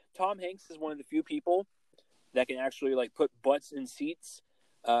office. Tom Hanks is one of the few people that can actually like put butts in seats.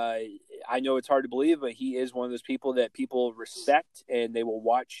 I know it's hard to believe, but he is one of those people that people respect, and they will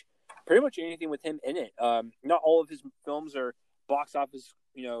watch pretty much anything with him in it. Not all of his films are box office,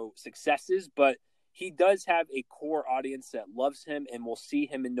 successes, but he does have a core audience that loves him and will see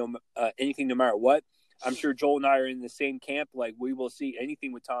him in anything, no matter what. I'm sure Joel and I are in the same camp. Like, we will see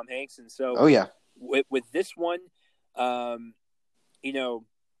anything with Tom Hanks, and so oh yeah, with this one,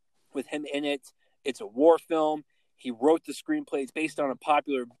 with him in it, it's a war film. He wrote the screenplay. It's based on a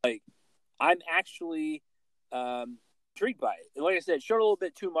popular, I'm actually intrigued by it. And like I said, it showed a little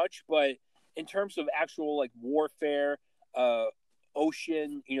bit too much, but in terms of actual, warfare,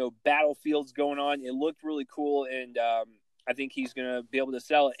 ocean, battlefields going on, it looked really cool, and I think he's going to be able to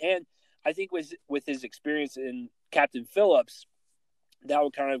sell it. And I think with his experience in Captain Phillips, that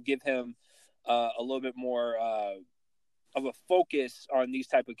will kind of give him a little bit more of a focus on these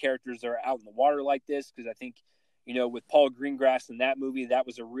type of characters that are out in the water like this, because I think, with Paul Greengrass in that movie, that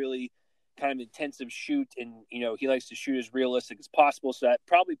was a really kind of intensive shoot, and, he likes to shoot as realistic as possible, so that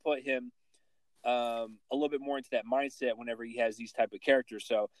probably put him a little bit more into that mindset whenever he has these type of characters.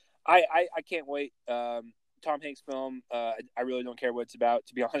 So I can't wait. Tom Hanks film, I really don't care what it's about,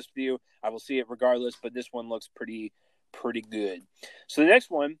 to be honest with you. I will see it regardless, but this one looks pretty good. So the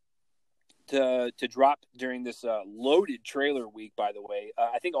next one to drop during this loaded trailer week, by the way,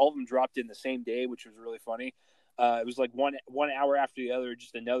 I think all of them dropped in the same day, which was really funny. It was like one hour after the other,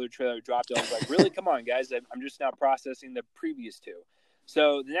 just another trailer dropped. I was like, really? Come on, guys. I'm just now processing the previous two.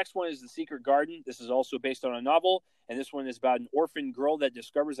 So the next one is The Secret Garden. This is also based on a novel, and this one is about an orphan girl that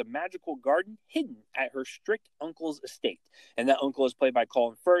discovers a magical garden hidden at her strict uncle's estate. And that uncle is played by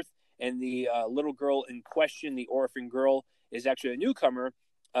Colin Firth, and the little girl in question, the orphan girl, is actually a newcomer.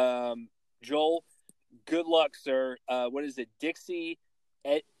 Joel, good luck, sir. What is it? Dixie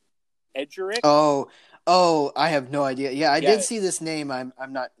Edgerick? Oh, I have no idea. Yeah, I did see this name. I'm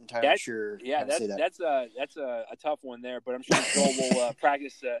not entirely sure how to say that. That's a tough one there, but I'm sure Joel will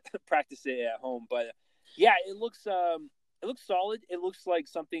practice it at home. But yeah, it looks solid. It looks like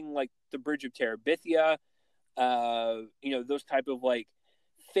something like The Bridge of Terabithia, those type of like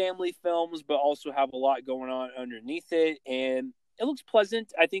family films, but also have a lot going on underneath it, and it looks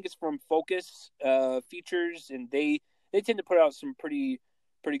pleasant. I think it's from Focus Features, and they tend to put out some pretty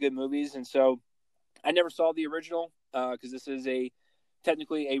good movies. And so I never saw the original because this is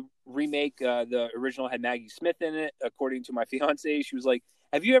technically a remake. The original had Maggie Smith in it, according to my fiance. She was like,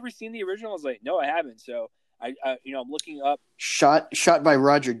 "Have you ever seen the original?" I was like, "No, I haven't." So I'm looking up. Shot by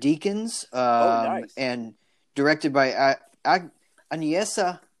Roger Deakins. Nice. And directed by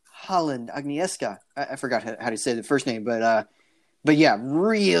Agnieszka Holland. Agnieszka. I forgot how to say the first name, but yeah,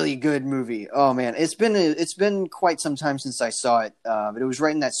 really good movie. Oh man, it's been quite some time since I saw it. But it was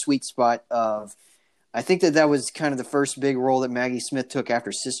right in that sweet spot of, I think that was kind of the first big role that Maggie Smith took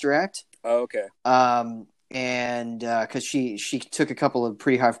after Sister Act. Oh, okay. And because she took a couple of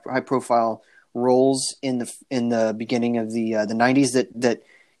pretty high profile roles in the beginning of the 90s that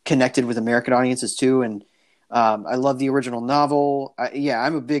connected with American audiences too. And I love the original novel.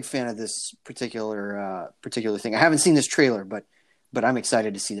 I'm a big fan of this particular thing. I haven't seen this trailer, but I'm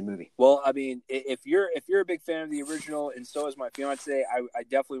excited to see the movie. Well, I mean, if you're a big fan of the original, and so is my fiance, I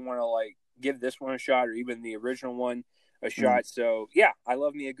definitely want to like give this one a shot, or even the original one a shot. So yeah, I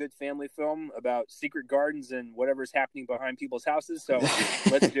love me a good family film about secret gardens and whatever's happening behind people's houses. So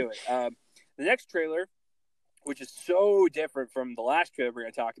let's do it. The next trailer, which is so different from the last trailer we're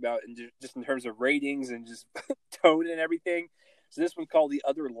going to talk about, and just in terms of ratings and just tone and everything. So this one called The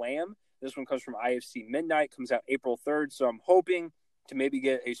Other Lamb. This one comes from IFC Midnight, comes out April 3rd. So I'm hoping to maybe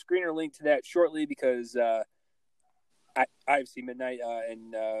get a screener link to that shortly, because IFC Midnight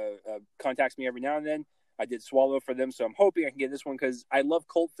contacts me every now and then. I did Swallow for them, so I'm hoping I can get this one because I love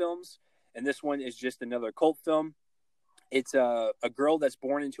cult films, and this one is just another cult film. It's a girl that's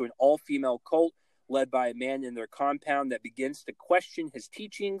born into an all-female cult led by a man in their compound that begins to question his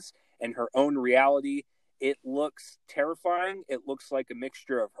teachings and her own reality. It looks terrifying. It looks like a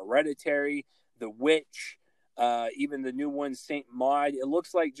mixture of Hereditary, The Witch, even the new one, Saint Maud. It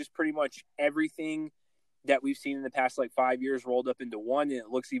looks like just pretty much everything that we've seen in the past 5 years rolled up into one, and it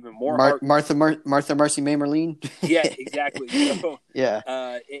looks even more Martha Marcy May Marlene. Yeah, exactly. So, yeah,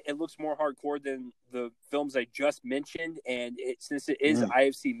 it looks more hardcore than the films I just mentioned, and since it is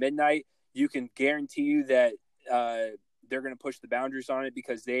IFC Midnight, you can guarantee you that they're going to push the boundaries on it,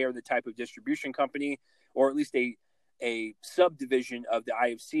 because they are the type of distribution company, or at least a subdivision of the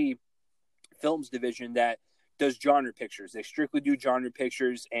IFC Films division, that does genre pictures. They strictly do genre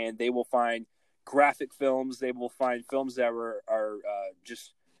pictures, and they will find graphic films. They will find films that are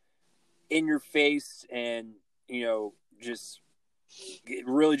just in your face, and just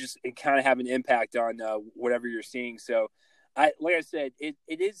really just kind of have an impact on whatever you're seeing. So like I said, it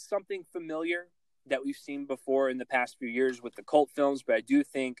is something familiar that we've seen before in the past few years with the cult films, but I do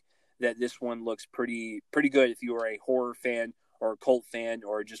think that this one looks pretty good if you are a horror fan or a cult fan,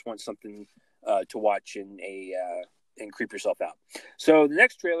 or just want something to watch and creep yourself out. So the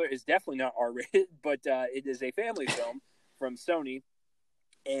next trailer is definitely not R-rated, but it is a family film from Sony,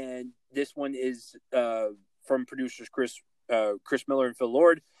 and this one is from producers Chris Miller and Phil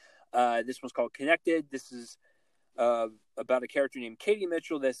Lord. This one's called Connected. This is about a character named Katie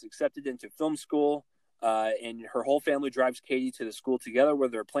Mitchell that's accepted into film school, and her whole family drives Katie to the school together, where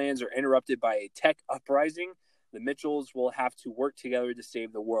their plans are interrupted by a tech uprising. The Mitchells will have to work together to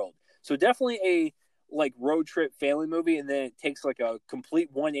save the world. So definitely a road trip family movie, and then it takes a complete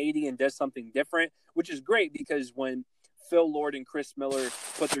 180 and does something different, which is great, because when Phil Lord and Chris Miller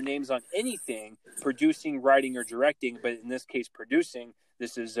put their names on anything, producing, writing, or directing, but in this case producing,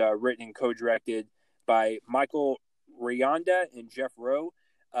 this is written and co-directed by Michael Rianda and Jeff Rowe.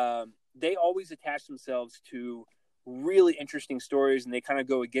 They always attach themselves to really interesting stories, and they kind of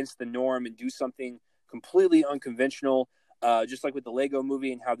go against the norm and do something completely unconventional, just like with the Lego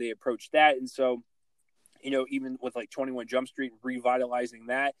movie and how they approach that. And so even with like 21 Jump Street, revitalizing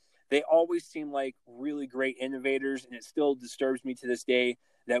that. They always seem like really great innovators, and it still disturbs me to this day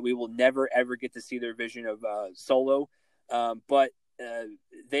that we will never, ever get to see their vision of Solo. But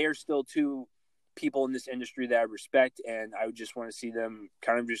they are still two people in this industry that I respect, and I would just want to see them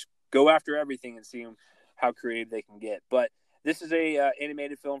kind of just go after everything and see how creative they can get. But this is a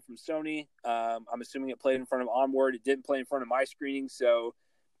animated film from Sony. I'm assuming it played in front of Onward. It didn't play in front of my screening, so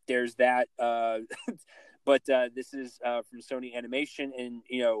there's that. But this is from Sony Animation, and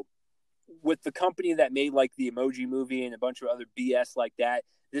with the company that made like the Emoji Movie and a bunch of other BS like that,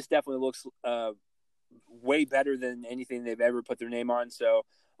 this definitely looks way better than anything they've ever put their name on. So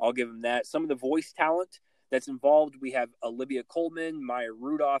I'll give them that. Some of the voice talent that's involved, we have Olivia Colman, Maya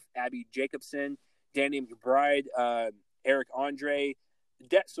Rudolph, Abby Jacobson, Danny McBride, Eric Andre.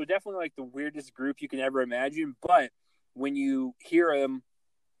 So definitely like the weirdest group you can ever imagine. But when you hear them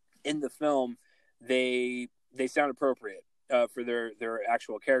in the film, they sound appropriate for their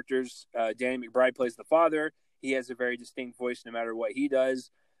actual characters. Danny McBride plays the father. He has a very distinct voice no matter what he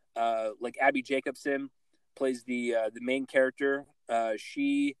does. Like Abby Jacobson plays the main character.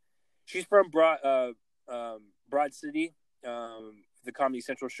 She's from Broad City, the Comedy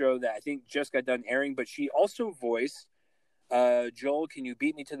Central show that I think just got done airing, but she also voiced Joel, Can You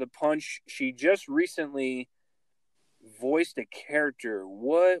Beat Me to the Punch? She just recently voiced a character.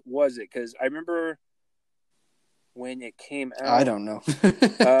 What was it? Because I remember when it came out. I don't know.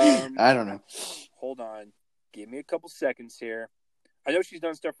 I don't know. Hold on. Give me a couple seconds here. I know she's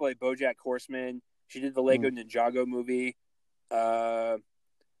done stuff for like BoJack Horseman. She did the Lego Ninjago movie. I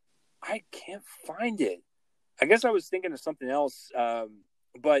can't find it. I guess I was thinking of something else.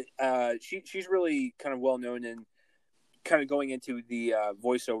 But she's really kind of well known and kind of going into the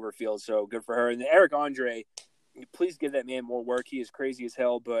voiceover field. So good for her. And Eric Andre, please give that man more work. He is crazy as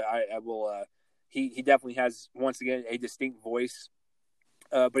hell, but I will. He definitely has, once again, a distinct voice.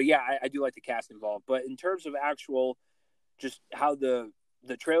 But yeah, I do like the cast involved. But in terms of actual, just how the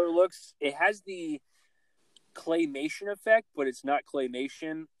trailer looks, it has the claymation effect, but it's not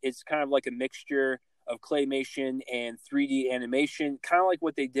claymation. It's kind of like a mixture of claymation and 3D animation, kind of like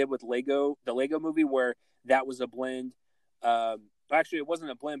what they did with the Lego movie, where that was a blend. Actually, it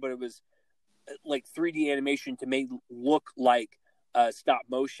wasn't a blend, but it was like 3D animation to make look like stop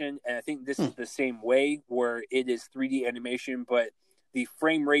motion. And I think this is the same way, where it is 3D animation, but the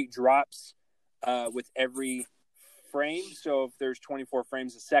frame rate drops with every frame. So if there's 24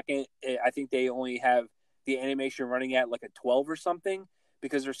 frames a second, I think they only have the animation running at like a 12 or something,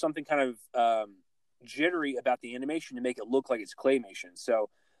 because there's something kind of jittery about the animation to make it look like it's claymation. So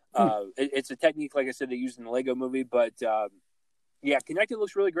it's a technique, like I said, they used in the Lego movie. But yeah, Connected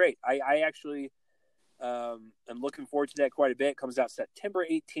looks really great. I actually am looking forward to that quite a bit. It comes out September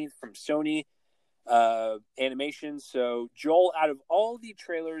 18th from Sony Animation. So Joel, out of all the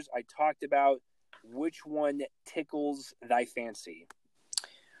trailers I talked about, which one tickles thy fancy?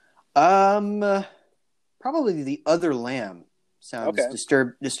 Probably The Other Lamb sounds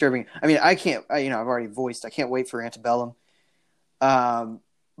disturbing. I mean, I've already voiced, I can't wait for Antebellum.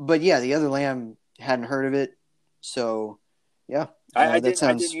 But yeah, The Other Lamb, hadn't heard of it. So yeah, I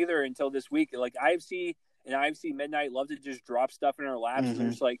didn't either until this week. Like IFC and IFC Midnight love to just drop stuff in our laps. And they're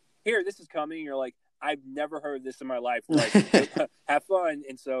just like, here, this is coming. And you're like, I've never heard of this in my life. Like, have fun.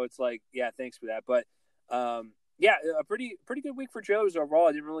 And so it's like, yeah, thanks for that. But yeah, a pretty good week for trailers overall.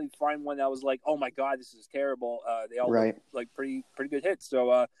 I didn't really find one that was like, oh my God, this is terrible. They all look like pretty good hits.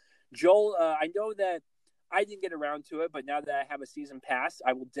 So Joel, I know that I didn't get around to it, but now that I have a season pass,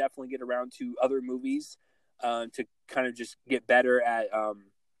 I will definitely get around to other movies to kind of just get better at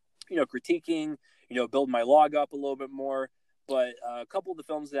critiquing, build my log up a little bit more. But a couple of the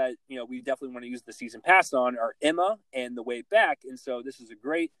films that, we definitely want to use the season pass on are Emma and The Way Back. And so this is a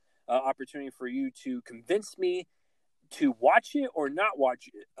great opportunity for you to convince me to watch it or not watch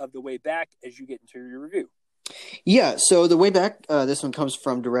it of The Way Back as you get into your review. Yeah, so The Way Back, this one comes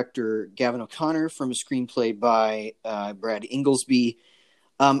from director Gavin O'Connor from a screenplay by Brad Inglesby.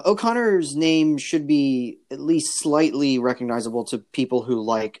 O'Connor's name should be at least slightly recognizable to people who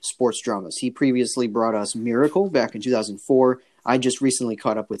like sports dramas. He previously brought us Miracle back in 2004. I just recently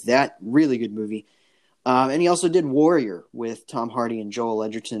caught up with that. Really good movie. And he also did Warrior with Tom Hardy and Joel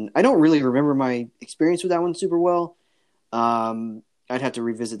Edgerton. I don't really remember my experience with that one super well. I'd have to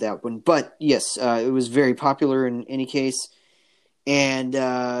revisit that one. But yes, it was very popular in any case. And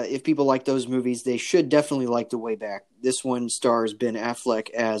if people like those movies, they should definitely like The Way Back. This one stars Ben Affleck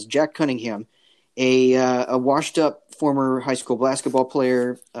as Jack Cunningham, a washed-up former high school basketball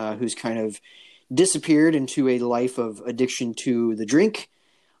player who's kind of disappeared into a life of addiction to the drink.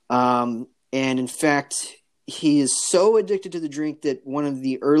 And in fact, he is so addicted to the drink that one of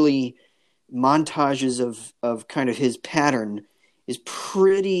the early montages of kind of his pattern is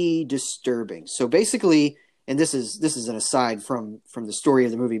pretty disturbing. So basically, and this is an aside from the story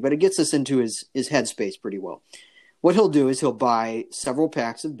of the movie, but it gets us into his headspace pretty well. What he'll do is he'll buy several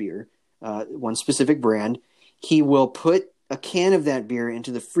packs of beer, one specific brand. He will put a can of that beer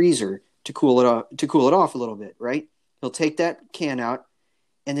into the freezer to cool it off a little bit, right? He'll take that can out,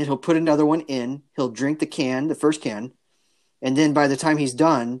 and then he'll put another one in. He'll drink the first can, and then by the time he's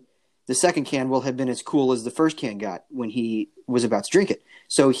done, the second can will have been as cool as the first can got when he was about to drink it.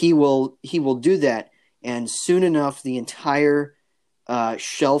 So he will do that, and soon enough, the entire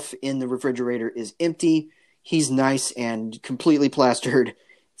shelf in the refrigerator is empty. He's nice and completely plastered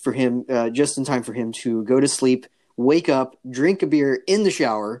for him, just in time for him to go to sleep, wake up, drink a beer in the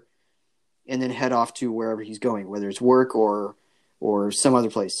shower, and then head off to wherever he's going, whether it's work or some other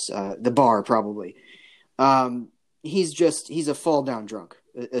place, the bar probably. He's a fall down drunk,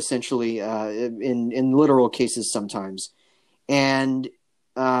 essentially, in literal cases sometimes. And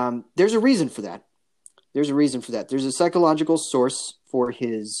there's a reason for that. There's a psychological source for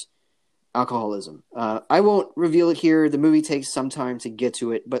his alcoholism. I won't reveal it here. The movie takes some time to get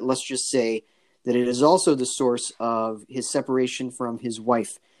to it, but let's just say that it is also the source of his separation from his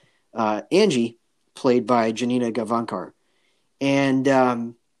wife, Angie, played by Janina Gavankar.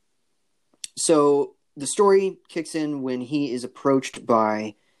 And so the story kicks in when he is approached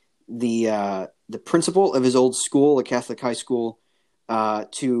by the principal of his old school, a Catholic high school,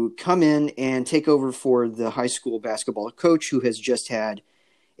 to come in and take over for the high school basketball coach who has just had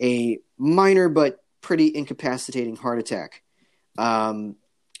a minor but pretty incapacitating heart attack.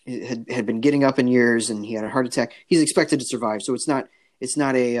 Had been getting up in years, and he had a heart attack. He's expected to survive, so it's not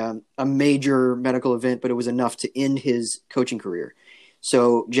a major medical event, but it was enough to end his coaching career.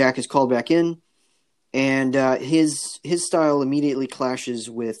 So Jack is called back in, and his style immediately clashes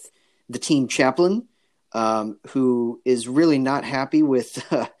with the team chaplain, who is really not happy with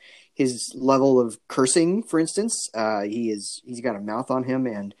his level of cursing. For instance, he's got a mouth on him,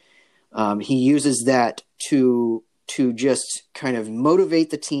 and he uses that to just kind of motivate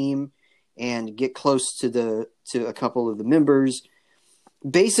the team and get close to a couple of the members.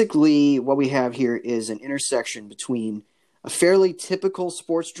 Basically, what we have here is an intersection between a fairly typical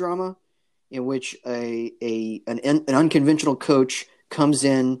sports drama in which an unconventional coach comes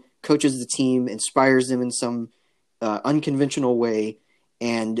in, coaches the team, inspires them in some unconventional way,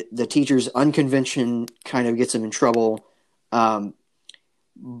 and the teacher's unconvention kind of gets him in trouble.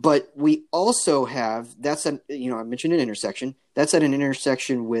 But we also have, I mentioned an intersection. That's at an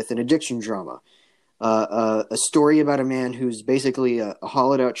intersection with an addiction drama. A story about a man who's basically a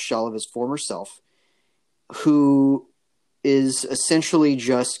hollowed out shell of his former self, who is essentially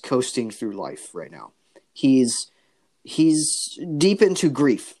just coasting through life right now. He's deep into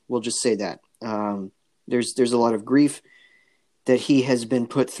grief. We'll just say that. There's a lot of grief that he has been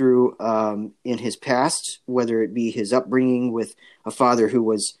put through in his past, whether it be his upbringing with a father who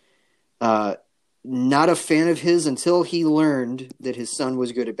was not a fan of his until he learned that his son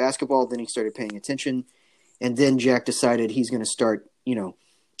was good at basketball. Then he started paying attention, and then Jack decided he's going to start,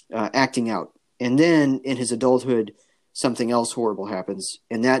 acting out. And then in his adulthood, something else horrible happens,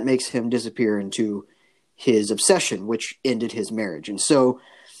 and that makes him disappear into his obsession, which ended his marriage. And so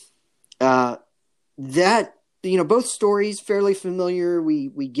that. Both stories fairly familiar.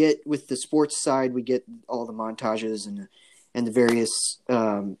 We get with the sports side, we get all the montages and the various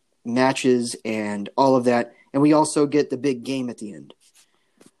matches and all of that, and we also get the big game at the end.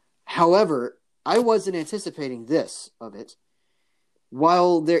 However, I wasn't anticipating this of it.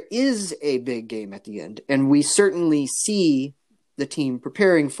 While there is a big game at the end, and we certainly see the team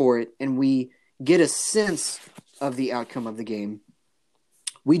preparing for it, and we get a sense of the outcome of the game,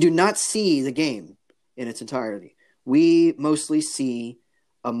 we do not see the game in its entirety. We mostly see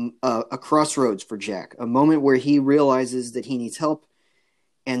a crossroads for Jack, a moment where he realizes that he needs help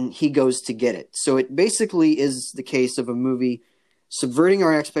and he goes to get it. So it basically is the case of a movie subverting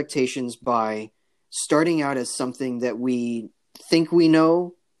our expectations by starting out as something that we think we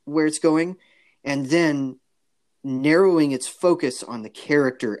know where it's going, and then narrowing its focus on the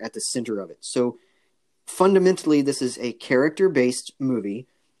character at the center of it. So fundamentally, this is a character-based movie.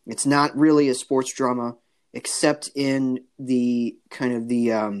 It's not really a sports drama, except in the kind of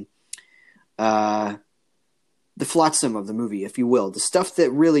the flotsam of the movie, if you will. The stuff that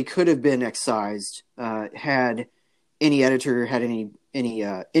really could have been excised, had any editor had any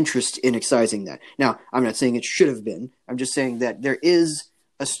interest in excising that. Now, I'm not saying it should have been. I'm just saying that there is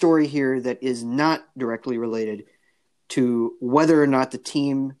a story here that is not directly related to whether or not the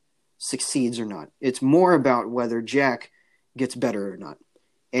team succeeds or not. It's more about whether Jack gets better or not.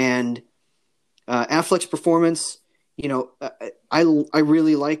 And Affleck's performance, I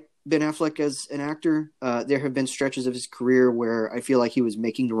really like Ben Affleck as an actor. There have been stretches of his career where I feel like he was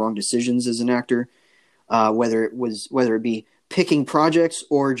making the wrong decisions as an actor, whether it be picking projects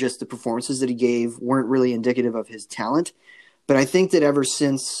or just the performances that he gave weren't really indicative of his talent. But I think that ever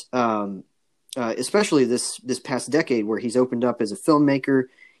since, especially this past decade, where he's opened up as a filmmaker,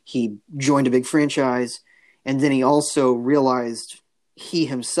 he joined a big franchise, and then he also realized he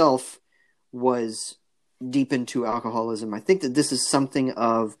himself was deep into alcoholism. I think that this is something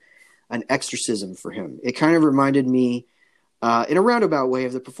of an exorcism for him. It kind of reminded me, in a roundabout way,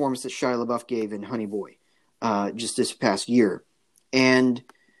 of the performance that Shia LaBeouf gave in Honey Boy just this past year. And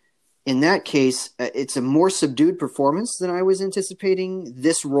in that case, it's a more subdued performance than I was anticipating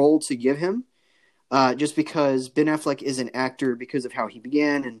this role to give him, just because Ben Affleck is an actor because of how he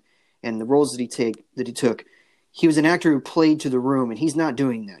began and the roles that he took. He was an actor who played to the room, and he's not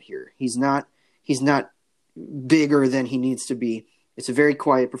doing that here. He's not bigger than he needs to be. It's a very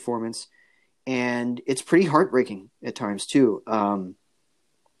quiet performance, and it's pretty heartbreaking at times too.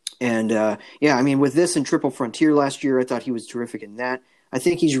 With this and Triple Frontier last year, I thought he was terrific in that. I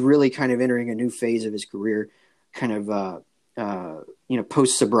think he's really kind of entering a new phase of his career, kind of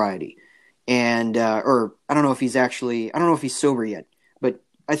post sobriety, and or I don't know if he's sober yet, but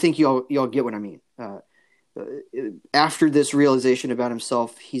I think y'all get what I mean. After this realization about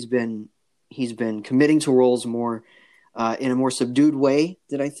himself, he's been committing to roles more in a more subdued way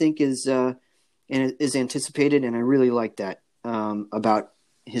that I think is anticipated, and I really like that about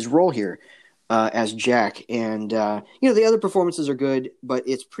his role here as Jack. And the other performances are good, but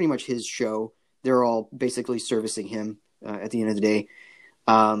it's pretty much his show. They're all basically servicing him at the end of the day.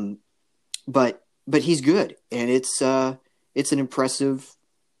 But he's good, and it's an impressive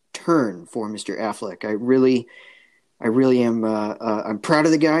turn for Mr. Affleck. I really am. I'm proud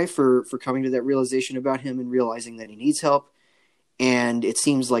of the guy for coming to that realization about him and realizing that he needs help. And it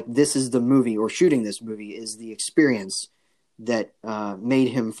seems like this is the movie, or shooting this movie is the experience that made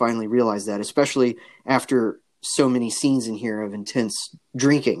him finally realize that, especially after so many scenes in here of intense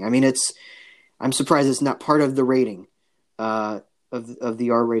drinking. I mean, I'm surprised it's not part of the rating of the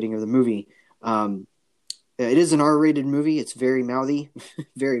R rating of the movie. It is an R-rated movie. It's very mouthy,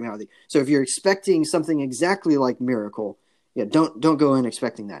 very mouthy. So if you're expecting something exactly like Miracle, don't go in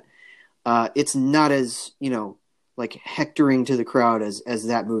expecting that. It's not as like hectoring to the crowd as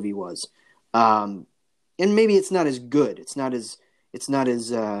that movie was, and maybe it's not as good. It's not as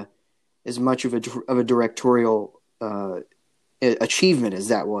much of a directorial achievement as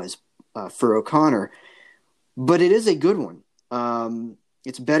that was for O'Connor, but it is a good one.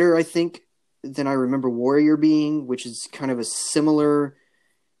 It's better, I think, than I remember Warrior being, which is kind of a similar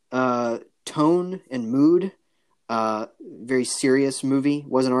tone and mood. Very serious movie.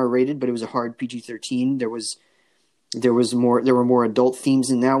 Wasn't R-rated, but it was a hard PG-13. There were more adult themes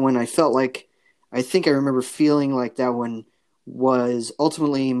in that one. I think I remember feeling like that one was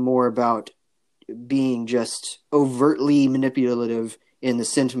ultimately more about being just overtly manipulative in the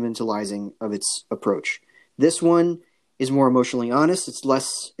sentimentalizing of its approach. This one is more emotionally honest. It's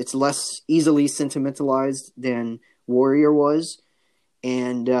less easily sentimentalized than Warrior was,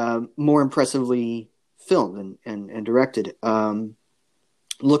 and more impressively filmed and directed.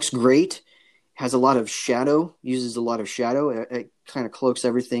 Looks great. Has a lot of shadow. Uses a lot of shadow. It kind of cloaks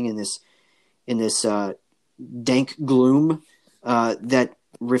everything in this dank gloom that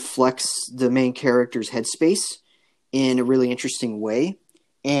reflects the main character's headspace in a really interesting way.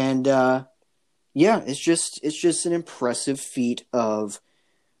 And it's just an impressive feat of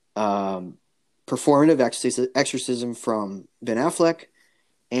performative exorcism from Ben Affleck.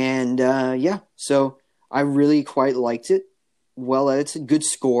 And so I really quite liked it. Well edited, good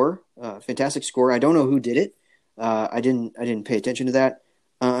score, fantastic score. I don't know who did it. I didn't pay attention to that,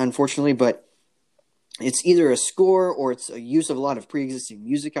 unfortunately, but it's either a score or it's a use of a lot of pre-existing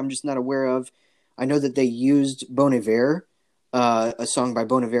music I'm just not aware of. I know that they used Bon Iver, a song by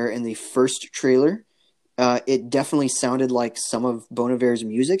Bon Iver in the first trailer. It definitely sounded like some of Bon Iver's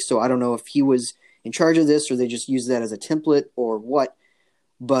music, so I don't know if he was in charge of this or they just used that as a template or what.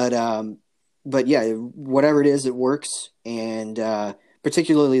 But yeah, whatever it is, it works, and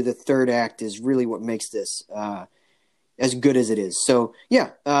particularly the third act is really what makes this as good as it is. So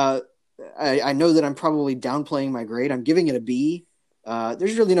yeah, I know that I'm probably downplaying my grade. I'm giving it a B.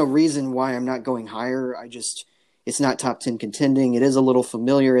 There's really no reason why I'm not going higher. It's not top 10 contending. It is a little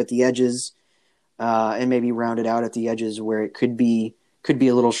familiar at the edges, and maybe rounded out at the edges where it could be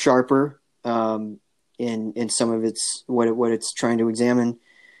a little sharper in some of its what it's trying to examine.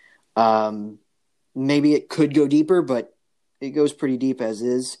 Um, maybe it could go deeper, but it goes pretty deep as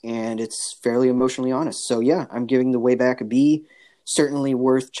is, and it's fairly emotionally honest. So yeah, I'm giving The Way Back a B. Certainly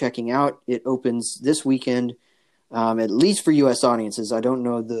worth checking out. It opens this weekend, at least for U.S. audiences. I don't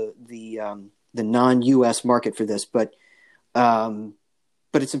know the non-U.S. market for this, um,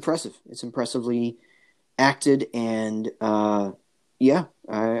 but it's impressive. It's impressively acted, and yeah,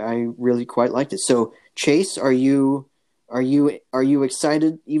 I really quite liked it. So Chase, are you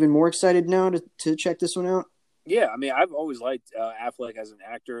excited? Even more excited now to check this one out? Yeah, I mean, I've always liked Affleck as an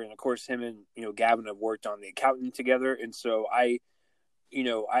actor, and of course, him and Gavin have worked on The Accountant together, and so I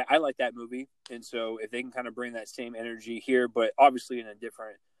like that movie, and so if they can kind of bring that same energy here, but obviously in a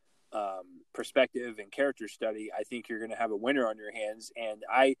different perspective and character study, I think you're going to have a winner on your hands. And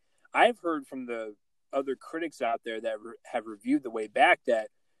I've heard from the other critics out there that have reviewed The Way Back that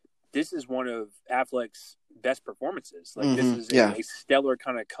this is one of Affleck's best performances. Like this is Yeah, a stellar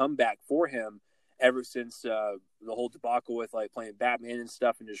kind of comeback for him ever since the whole debacle with like playing Batman and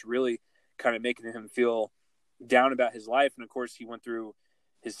stuff, and just really kind of making him feel down about his life. And of course, he went through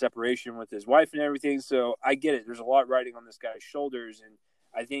his separation with his wife and everything. So I get it. There's a lot riding on this guy's shoulders, and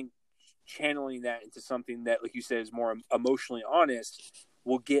I think channeling that into something that, like you said, is more emotionally honest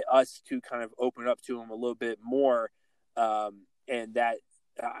will get us to kind of open up to him a little bit more, and that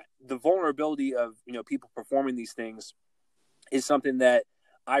the vulnerability of people performing these things is something that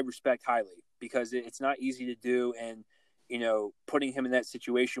I respect highly, because it's not easy to do. And putting him in that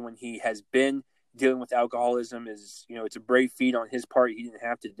situation when he has been dealing with alcoholism is, it's a brave feat on his part. He didn't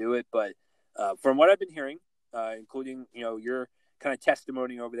have to do it, but from what I've been hearing, including your kind of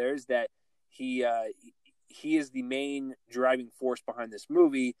testimony over there, is that he is the main driving force behind this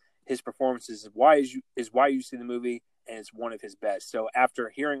movie. His performance is why you see the movie, and it's one of his best. So after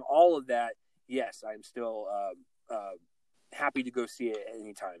hearing all of that, yes, I'm still happy to go see it at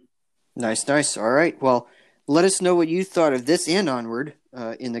any time. nice. All right. Well, let us know what you thought of this and Onward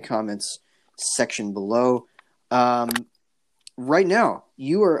in the comments section below. Right now,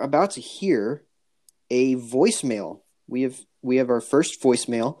 you are about to hear a voicemail. We have our first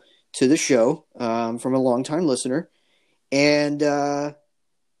voicemail to the show from a longtime listener, and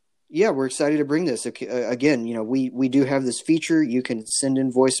yeah, we're excited to bring this. Again, we do have this feature. You can send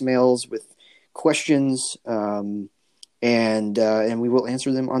in voicemails with questions, and we will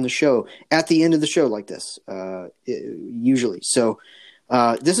answer them on the show at the end of the show, like this, usually. So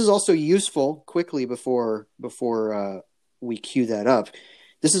this is also useful. Quickly before we cue that up,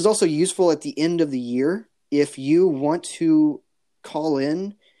 this is also useful at the end of the year if you want to call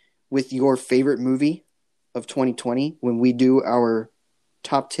in with your favorite movie of 2020 when we do our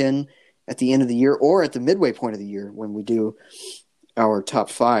top 10 at the end of the year, or at the midway point of the year when we do our top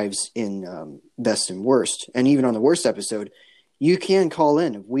fives in best and worst. And even on the worst episode, you can call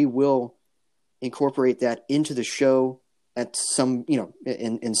in. We will incorporate that into the show at some,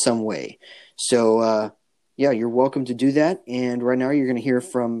 in some way. So, yeah, you're welcome to do that. And right now you're going to hear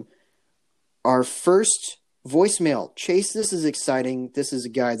from our first voicemail. Chase, this is exciting. This is a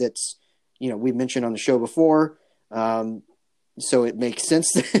guy that's, we've mentioned on the show before. So it makes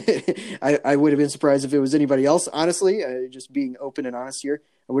sense. I would have been surprised if it was anybody else, honestly, just being open and honest here.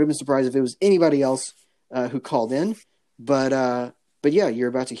 I would have been surprised if it was anybody else who called in. But yeah, you're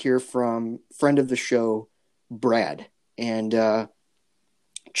about to hear from friend of the show, Brad. And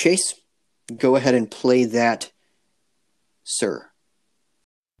Chase, go ahead and play that, sir.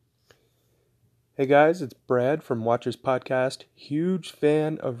 Hey guys, it's Brad from Watchers Podcast. Huge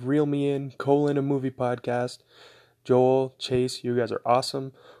fan of Reel Me In, a movie podcast. Joel, Chase, you guys are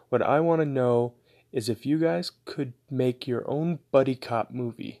awesome. What I want to know is if you guys could make your own buddy cop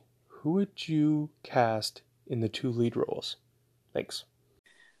movie, who would you cast in the two lead roles? Thanks.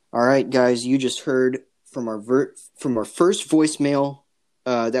 All right, guys, you just heard from our first voicemail.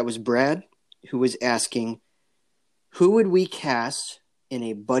 That was Brad, who was asking, who would we cast in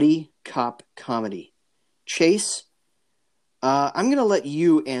a buddy cop comedy? Chase, I'm going to let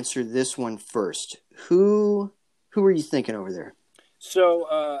you answer this one first. Who are you thinking over there? So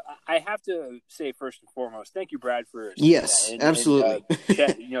I have to say first and foremost, thank you, Brad, for yes, absolutely.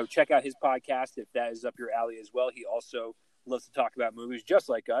 Check out his podcast if that is up your alley as well. He also loves to talk about movies, just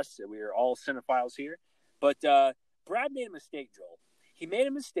like us. We are all cinephiles here. But Brad made a mistake, Joel. He made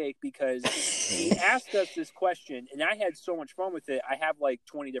a mistake because he asked us this question, and I had so much fun with it. I have like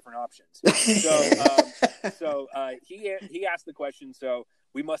 20 different options. So he asked the question, so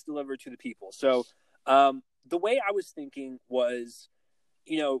we must deliver to the people. So the way I was thinking was,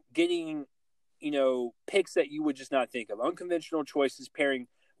 getting, picks that you would just not think of. Unconventional choices, pairing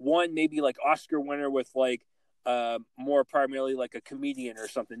one maybe like Oscar winner with like more primarily like a comedian or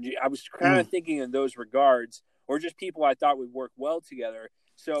something. I was kind of thinking in those regards, or just people I thought would work well together.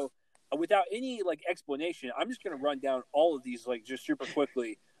 So without any like explanation, I'm just going to run down all of these like just super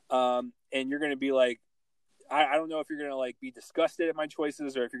quickly. And you're going to be like, I don't know if you're going to like be disgusted at my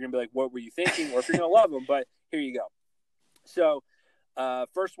choices, or if you're going to be like, what were you thinking? Or if you're going to love them, but here you go. So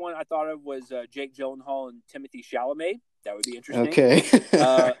first one I thought of was Jake Gyllenhaal and Timothée Chalamet. That would be interesting. Okay.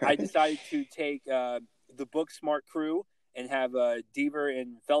 I decided to take the Booksmart crew and have Deaver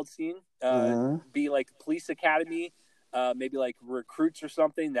and Feldstein be like police academy, maybe like recruits or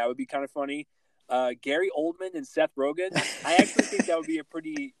something. That would be kind of funny. Gary Oldman and Seth Rogen. I actually think that would be a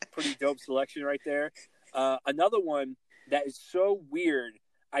pretty dope selection right there. Another one that is so weird,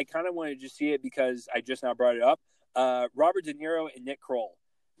 I kind of wanted to just see it because I just now brought it up. Robert De Niro and Nick Kroll.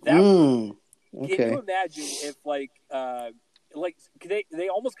 Can you imagine if like they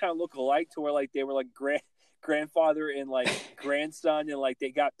almost kind of look alike, to where like they were like grandfather and like grandson, and like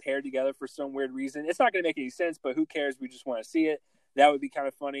they got paired together for some weird reason. It's not going to make any sense, but who cares? We just want to see it. That would be kind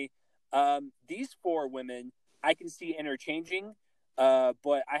of funny. These four women I can see interchanging,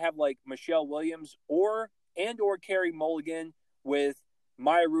 but I have like Michelle Williams or Carey Mulligan with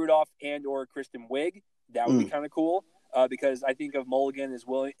Maya Rudolph or Kristen Wiig. That would be kind of cool, because I think of Mulligan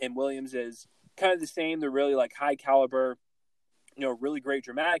and Williams as kind of the same. They're really like high caliber, really great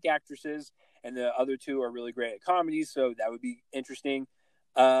dramatic actresses, and the other two are really great at comedies, so that would be interesting.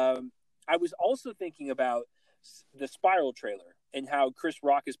 I was also thinking about the Spiral trailer and how Chris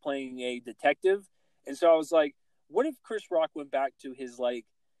Rock is playing a detective, and so I was like, what if Chris Rock went back to his like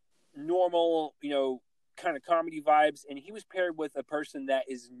normal, kind of comedy vibes, and he was paired with a person that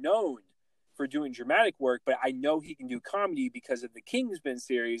is known for doing dramatic work, but I know he can do comedy because of the Kingsman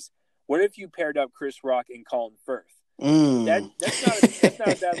series. What if you paired up Chris Rock and Colin Firth? That's not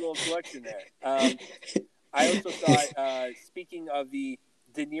a bad little selection there. I also thought, speaking of the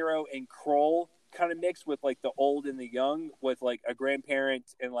De Niro and Kroll kind of mix with like the old and the young, with like a grandparent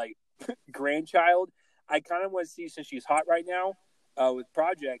and like grandchild, I kind of want to see, since she's hot right now with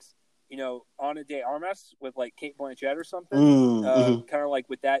projects, Ana de Armas with like Cate Blanchett or something, kind of like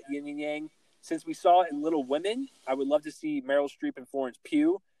with that yin and yang. Since we saw it in Little Women, I would love to see Meryl Streep and Florence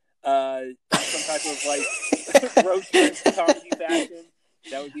Pugh some type of like road trip comedy fashion.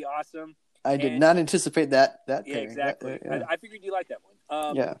 That would be awesome. I did not anticipate that. Yeah, exactly. I figured you like that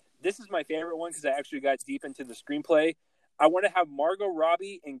one. This is my favorite one because I actually got deep into the screenplay. I want to have Margot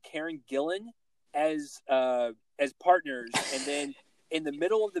Robbie and Karen Gillan as partners, and then in the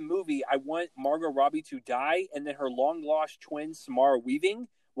middle of the movie, I want Margot Robbie to die, and then her long lost twin Samara Weaving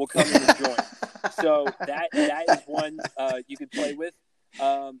will come in and join. So that is one you could play with.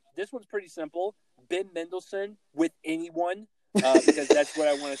 This one's pretty simple. Ben Mendelsohn with anyone, because that's what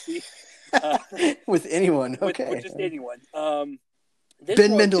I want to see. With anyone, okay. With just anyone.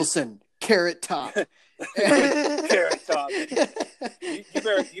 Ben Mendelsohn, Carrot Top. Carrot Top. You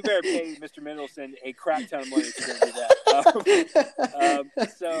better pay Mr. Mendelsohn a crap ton of money if you're going to do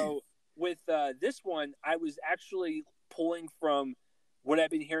that. So with this one, I was actually pulling from what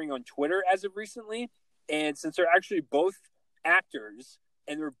I've been hearing on Twitter as of recently. And since they're actually both actors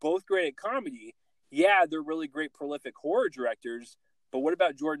and they're both great at comedy, yeah, they're really great, prolific horror directors. But what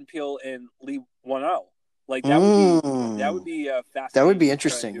about Jordan Peele and Lee Whannell? Like that would be fascinating. That would be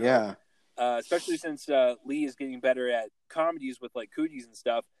interesting, yeah. Especially since Lee is getting better at comedies with like Cooties and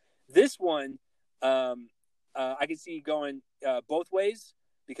stuff. This one, I can see going both ways,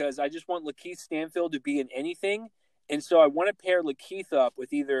 because I just want Lakeith Stanfield to be in anything. And so I want to pair Lakeith up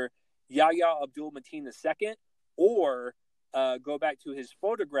with either Yahya Abdul-Mateen II or go back to his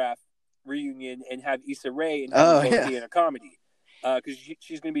Photograph reunion and have Issa Rae and have both be in a comedy. Because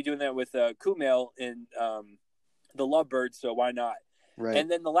she's going to be doing that with Kumail in The Lovebirds, so why not? Right.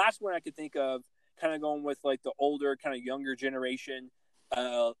 And then the last one I could think of, kind of going with like the older, kind of younger generation,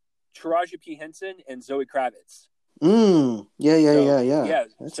 Taraji P. Henson and Zoe Kravitz. Yeah.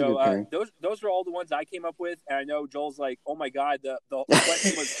 That's so those are all the ones I came up with, and I know Joel's like, "Oh my god, the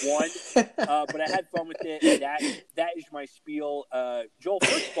question was one," but I had fun with it. And that is my spiel. Joel,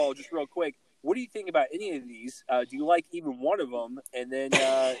 first of all, just real quick, what do you think about any of these? Do you like even one of them? And then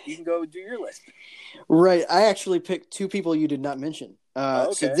you can go do your list. Right. I actually picked two people you did not mention.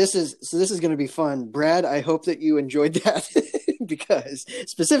 Okay. So this is going to be fun. Brad, I hope that you enjoyed that because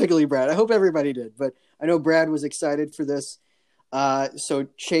specifically Brad, I hope everybody did, but I know Brad was excited for this. So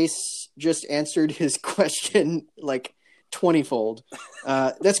Chase just answered his question like 20-fold.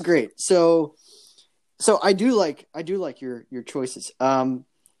 That's great. So I do like your choices.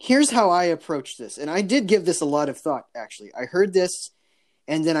 Here's how I approach this. And I did give this a lot of thought, actually. I heard this,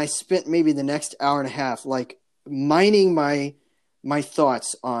 and then I spent maybe the next hour and a half, like, mining my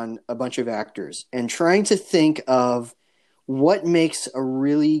thoughts on a bunch of actors and trying to think of what makes a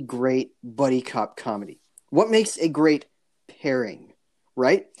really great buddy cop comedy. What makes a great pairing,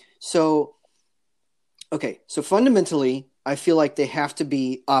 right? So, okay, so fundamentally, I feel like they have to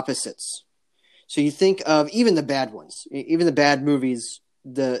be opposites. So you think of even the bad ones, even the bad movies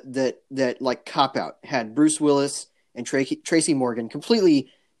that like Cop Out had Bruce Willis and Tracy Morgan,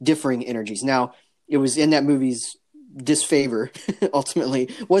 completely differing energies. Now, it was in that movie's disfavor, ultimately,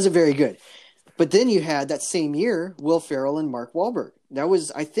 wasn't very good. But then you had that same year, Will Ferrell and Mark Wahlberg. That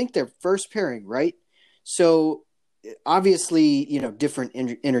was, I think, their first pairing, right? So obviously, different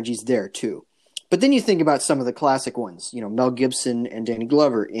energies there too. But then you think about some of the classic ones, Mel Gibson and Danny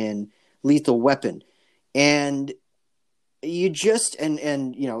Glover in Lethal Weapon. And you just, and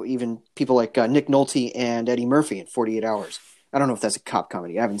even people like Nick Nolte and Eddie Murphy in 48 Hours. I don't know if that's a cop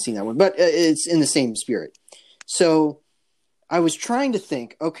comedy. I haven't seen that one, but it's in the same spirit. So I was trying to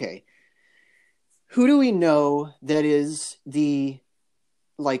think, okay, who do we know that is okay,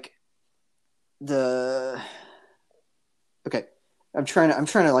 I'm trying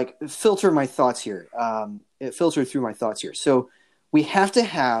to like filter my thoughts here. Filter through my thoughts here. So we have to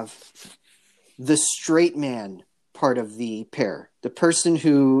have the straight man part of the pair, the person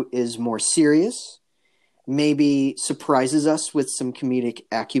who is more serious, maybe surprises us with some comedic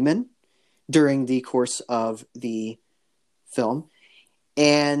acumen during the course of the film.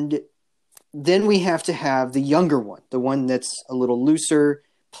 And then we have to have the younger one, the one that's a little looser,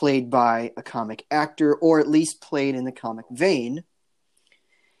 played by a comic actor, or at least played in the comic vein.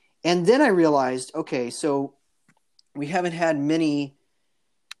 And then I realized, okay, so we haven't had many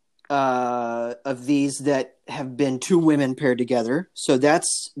of these that have been two women paired together. So that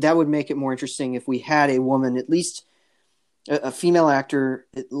would make it more interesting if we had a woman, at least a female actor,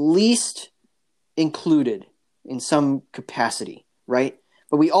 at least included in some capacity, right?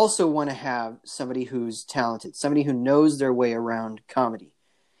 But we also want to have somebody who's talented, somebody who knows their way around comedy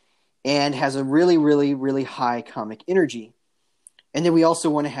and has a really, really, really high comic energy. And then we also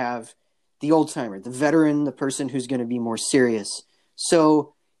want to have the old timer, the veteran, the person who's going to be more serious.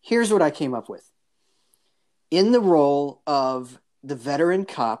 So here's what I came up with. In the role of the veteran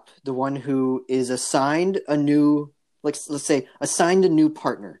cop, the one who is assigned a new, let's say, assigned a new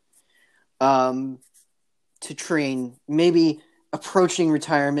partner to train, maybe approaching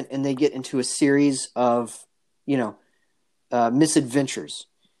retirement, and they get into a series of, misadventures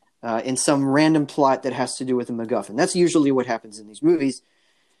in some random plot that has to do with a MacGuffin. That's usually what happens in these movies.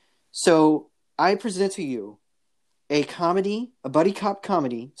 So I present to you a comedy, a buddy cop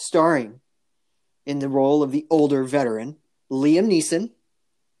comedy, starring in the role of the older veteran, Liam Neeson.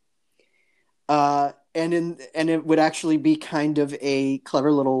 And it would actually be kind of a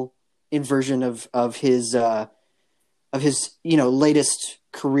clever little inversion of his latest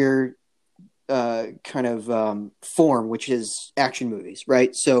career form, which is action movies,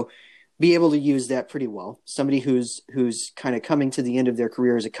 right? So be able to use that pretty well. Somebody who's kind of coming to the end of their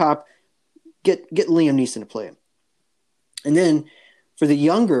career as a cop, get Liam Neeson to play him. And then for the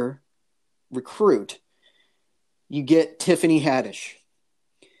younger recruit, you get Tiffany Haddish,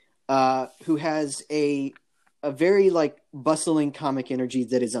 who has a very like bustling comic energy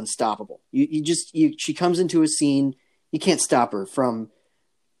that is unstoppable. She comes into a scene, you can't stop her from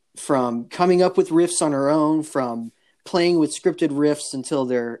coming up with riffs on her own, from playing with scripted riffs until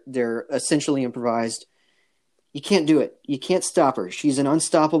they're essentially improvised. You can't do it. You can't stop her. She's an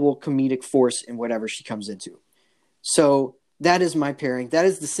unstoppable comedic force in whatever she comes into. So that is my pairing. That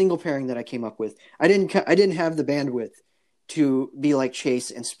is the single pairing that I came up with. I didn't have the bandwidth to be like Chase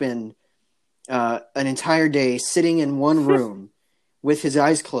and spend an entire day sitting in one room with his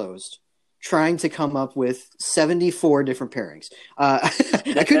eyes closed, trying to come up with 74 different pairings. I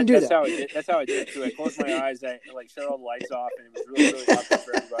couldn't do that. That's how I did it too. I closed my eyes, I shut all the lights off, and it was really, really awkward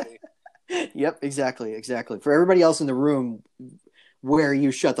for everybody. Yep, exactly. For everybody else in the room, where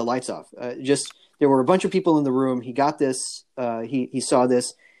you shut the lights off. There were a bunch of people in the room. He got this. He saw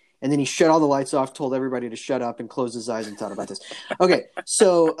this, and then he shut all the lights off, told everybody to shut up, and closed his eyes and thought about this. Okay,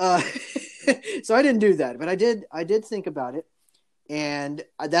 so so I didn't do that, but I did think about it, and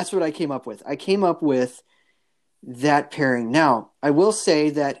that's what I came up with. I came up with that pairing. Now, I will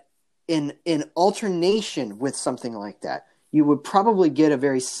say that in alternation with something like that, you would probably get a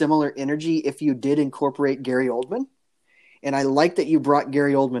very similar energy if you did incorporate Gary Oldman. And I like that you brought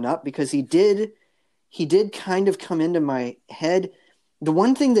Gary Oldman up because he did kind of come into my head. The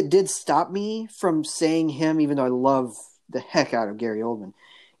one thing that did stop me from saying him, even though I love the heck out of Gary Oldman,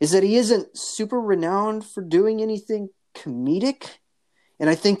 is that he isn't super renowned for doing anything comedic. And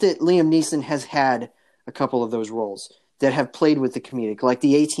I think that Liam Neeson has had a couple of those roles that have played with the comedic, like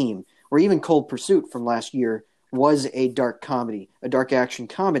The A-Team, or even Cold Pursuit from last year was a dark comedy, a dark action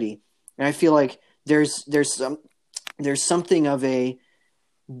comedy. And I feel like there's something of a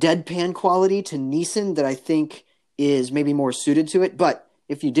deadpan quality to Neeson that I think is maybe more suited to it. But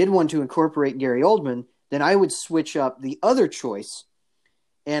if you did want to incorporate Gary Oldman, then I would switch up the other choice,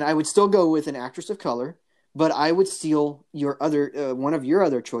 and I would still go with an actress of color, but I would steal your other one of your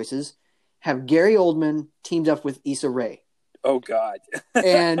other choices, have Gary Oldman teamed up with Issa Rae. Oh God.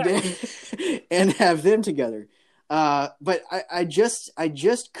 and have them together. But I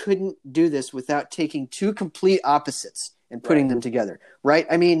just couldn't do this without taking two complete opposites and putting them together, right?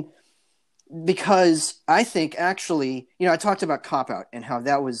 I mean, because I think actually, I talked about Cop Out and how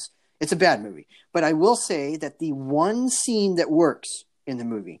it's a bad movie. But I will say that the one scene that works in the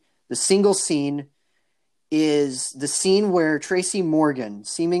movie, the single scene, is the scene where Tracy Morgan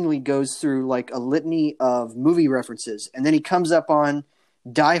seemingly goes through like a litany of movie references, and then he comes up on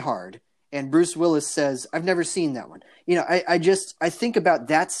Die Hard, and Bruce Willis says, "I've never seen that one." I think about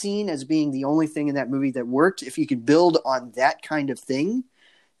that scene as being the only thing in that movie that worked. If you could build on that kind of thing,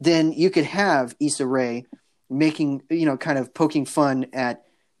 then you could have Issa Rae making, kind of poking fun at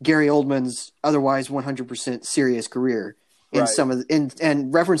Gary Oldman's otherwise 100% serious career in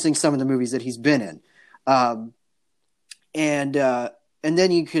and referencing some of the movies that he's been in. And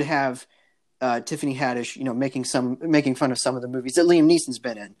then you could have Tiffany Haddish, making fun of some of the movies that Liam Neeson's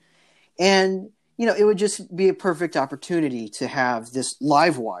been in, and it would just be a perfect opportunity to have this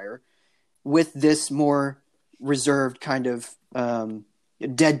live wire with this more reserved kind of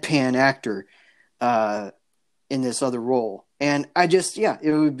deadpan actor in this other role, and it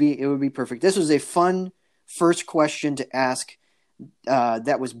would be perfect. This was a fun first question to ask.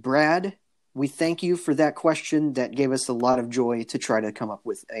 That was Brad. We thank you for that question. That gave us a lot of joy to try to come up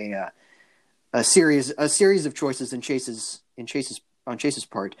with a series of choices on Chase's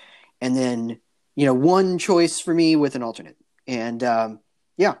part, and then one choice for me with an alternate. And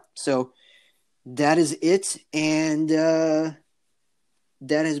so that is it. And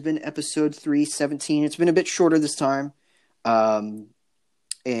that has been episode 317. It's been a bit shorter this time, so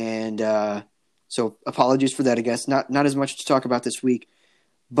apologies for that. I guess not as much to talk about this week,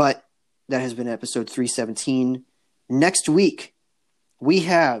 but that has been episode 317. Next week, we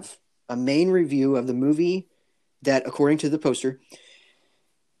have a main review of the movie that, according to the poster,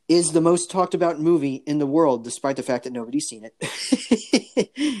 is the most talked about movie in the world, despite the fact that nobody's seen it.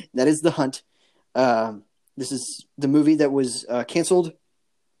 That is The Hunt. This is the movie that was canceled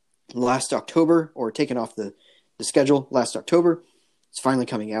last October, or taken off the schedule last October. It's finally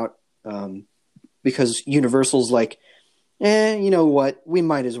coming out because Universal's like, you know what? We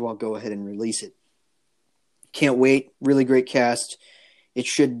might as well go ahead and release it. Can't wait. Really great cast. It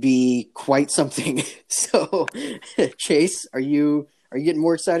should be quite something. So, Chase, are you getting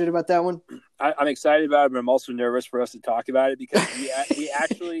more excited about that one? I'm excited about it, but I'm also nervous for us to talk about it because we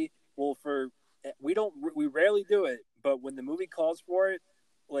actually we rarely do it, but when the movie calls for it,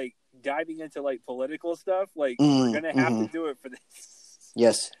 like diving into like political stuff, like we're gonna have to do it for this.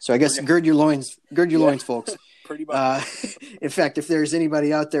 Yes. So I guess gird your loins, folks. Pretty much. In fact, if there's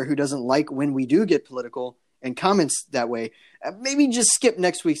anybody out there who doesn't like when we do get political and comments that way, maybe just skip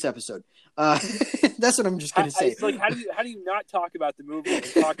next week's episode. That's what I'm just going to say. It's like, how do you not talk about the movie and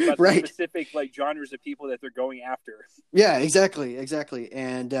talk about the specific like genres of people that they're going after? Yeah, exactly.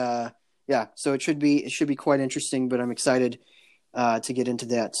 And so it should be quite interesting, but I'm excited to get into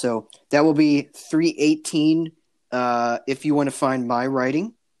that. So that will be 318. If you want to find my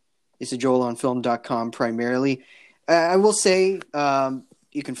writing, it's at joelonfilm.com primarily. I will say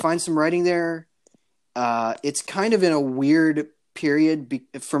you can find some writing there. It's kind of in a weird period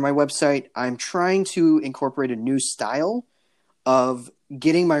for my website. I'm trying to incorporate a new style of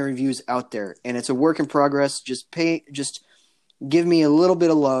getting my reviews out there, and it's a work in progress. Just give me a little bit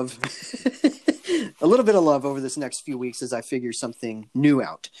of love, over this next few weeks as I figure something new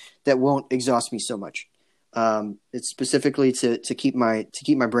out that won't exhaust me so much. It's specifically to keep my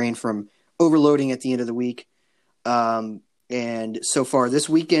brain from overloading at the end of the week. And so far this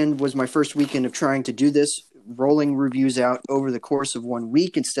weekend was my first weekend of trying to do this, rolling reviews out over the course of 1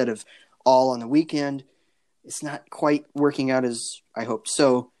 week instead of all on the weekend. It's not quite working out as I hoped.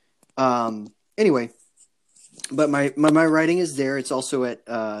 So, anyway, but my writing is there. It's also at,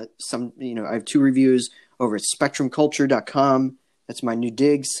 I have 2 reviews over at spectrumculture.com. That's my new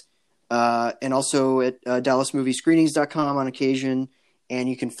digs. And also at DallasMovieScreenings.com on occasion. And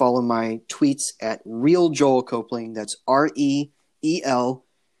you can follow my tweets at Real Joel Copling. That's ReelJoelCopling.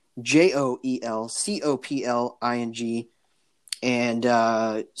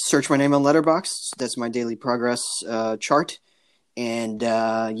 and search my name on Letterboxd. That's my daily progress chart. And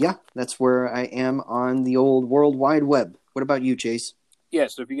that's where I am on the old World Wide Web. What about you, Chase? Yeah,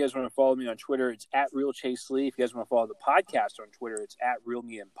 so if you guys want to follow me on Twitter, it's @RealChaseLee. If you guys want to follow the podcast on Twitter, it's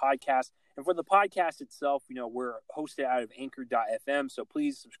 @RealMeAndPodcast. And for the podcast itself, we're hosted out of Anchor.fm, so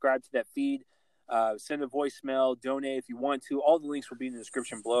please subscribe to that feed. Send a voicemail, donate if you want to. All the links will be in the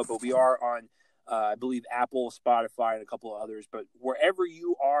description below, but we are on, I believe, Apple, Spotify, and a couple of others. But wherever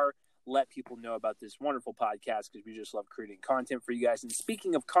you are, let people know about this wonderful podcast because we just love creating content for you guys. And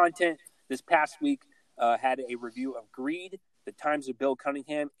speaking of content, this past week had a review of Greed, The Times of Bill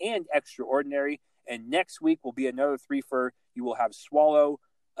Cunningham, and Extraordinary. And next week will be another threefer. You will have Swallow,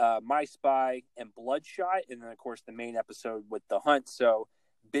 My Spy, and Bloodshot. And then, of course, the main episode with The Hunt. So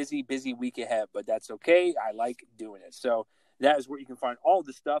busy week ahead, but that's okay. I like doing it. So that is where you can find all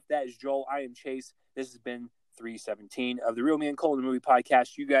the stuff. That is Joel. I am Chase. This has been 317 of the Real Me and Cole in the Movie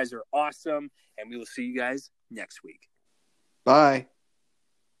Podcast. You guys are awesome, and we will see you guys next week. Bye.